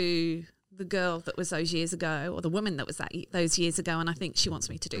back to the girl that was those years ago, or the woman that was those years ago, and I think she wants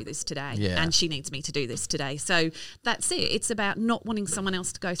me to do this today, and she needs me to do this today. So that's it. It's about not wanting someone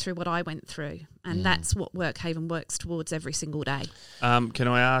else to go through what I went through, and that's what Workhaven works towards every single day. Can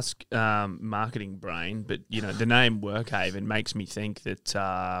I ask, marketing brain, but, you know, the name Workhaven makes me think that,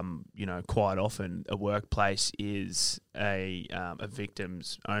 you know, quite often a workplace is a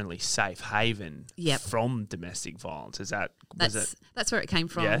victim's only safe haven from domestic violence. Is that... That's where it came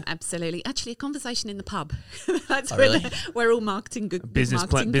from, absolutely. Actually, a conversation in the pub. That's where all marketing business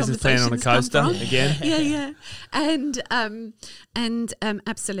plan on a coaster again. Yeah. And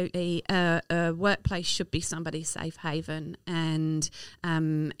absolutely, a workplace should be somebody's safe haven, and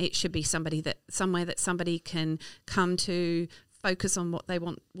it should be somewhere that somebody can come to, focus on what they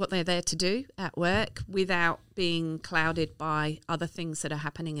want, what they're there to do at work, without being clouded by other things that are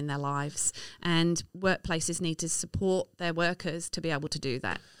happening in their lives. And workplaces need to support their workers to be able to do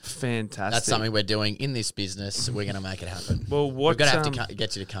that. Fantastic. That's something we're doing in this business. We're going to make it happen. Well, we're going to have to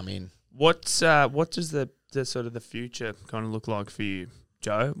get you to come in. What does the sort of the future kind of look like for you,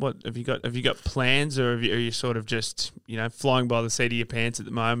 Joe? What have you got plans, or are you sort of just, you know, flying by the seat of your pants at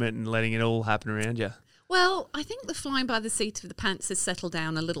the moment and letting it all happen around you? Well, I think the flying by the seat of the pants has settled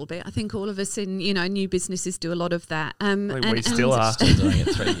down a little bit. I think all of us in, you know, new businesses do a lot of that. We still are. Still doing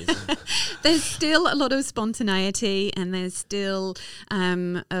it 3 years. There's still a lot of spontaneity, and there's still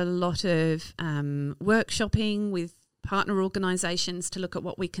a lot of workshopping with partner organisations to look at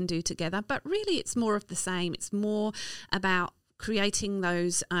what we can do together. But really, it's more of the same. It's more about creating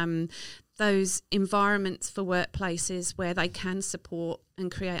those environments for workplaces where they can support and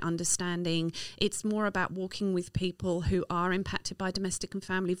create understanding. It's more about walking with people who are impacted by domestic and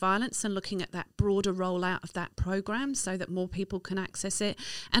family violence and looking at that broader rollout of that program so that more people can access it.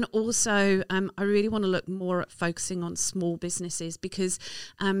 And also, I really want to look more at focusing on small businesses, because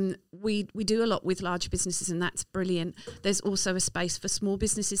we do a lot with large businesses, and that's brilliant. There's also a space for small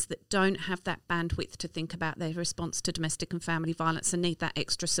businesses that don't have that bandwidth to think about their response to domestic and family violence and need that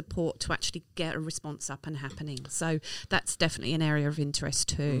extra support to actually get a response up and happening. So that's definitely an area of interest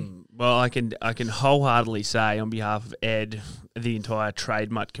too. Well, I can wholeheartedly say on behalf of Ed, the entire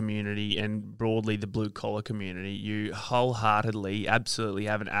Trade Mutt community, and broadly the blue collar community, you wholeheartedly absolutely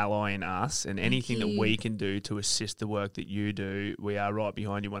have an ally in us, and anything that we can do to assist the work that you do, we are right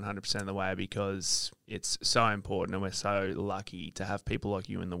behind you 100% of the way, because it's so important and we're so lucky to have people like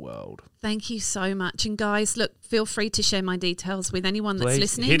you in the world. Thank you so much. And guys, look, feel free to share my details with anyone that's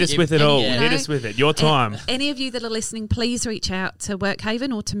listening. Hit us with it all. Hit us with it. Your time. Any of you that are listening, please reach out to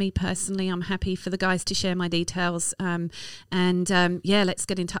Workhaven or to me personally. I'm happy for the guys to share my details. Let's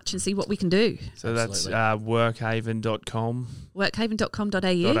get in touch and see what we can do. So that's workhaven.com.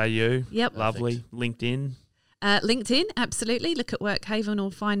 Workhaven.com.au. Yep. Lovely. Perfect. LinkedIn. LinkedIn, absolutely. Look at Workhaven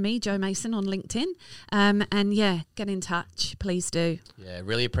or find me, Jo Mason, on LinkedIn. Get in touch. Please do. Yeah,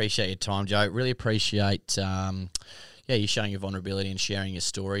 really appreciate your time, Joe. Really appreciate you showing your vulnerability and sharing your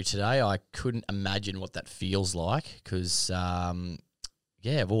story today. I couldn't imagine what that feels like, because, of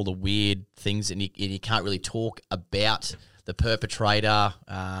all the weird things, and you can't really talk about the perpetrator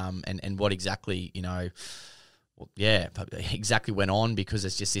and what exactly, exactly went on, because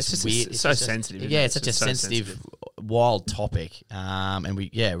it's just this weird... It's so sensitive. Yeah, it's such a sensitive, wild topic. And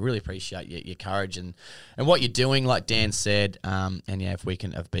we really appreciate your courage and what you're doing, like Dan said. If we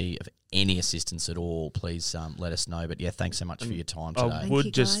can be of any assistance at all, please let us know. But thanks so much for your time today. I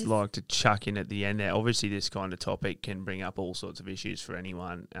would just like to chuck in at the end there. Obviously, this kind of topic can bring up all sorts of issues for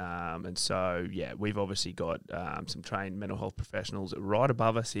anyone. We've obviously got some trained mental health professionals right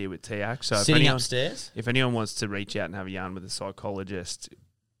above us here with TAC. So sitting upstairs. If anyone wants to reach out and have a yarn with a psychologist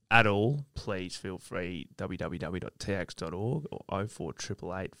at all, please feel free. www.tax.org or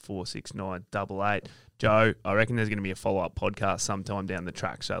 0488 469 8888. Joe, I reckon there's going to be a follow-up podcast sometime down the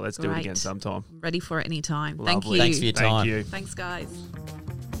track, so let's do it again sometime. Ready for it anytime. Lovely. Thank you. Thanks for your time. Thank you. Thanks, guys.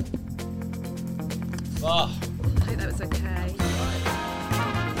 Oh. I hope that was okay.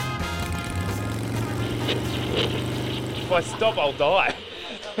 If I stop, I'll die.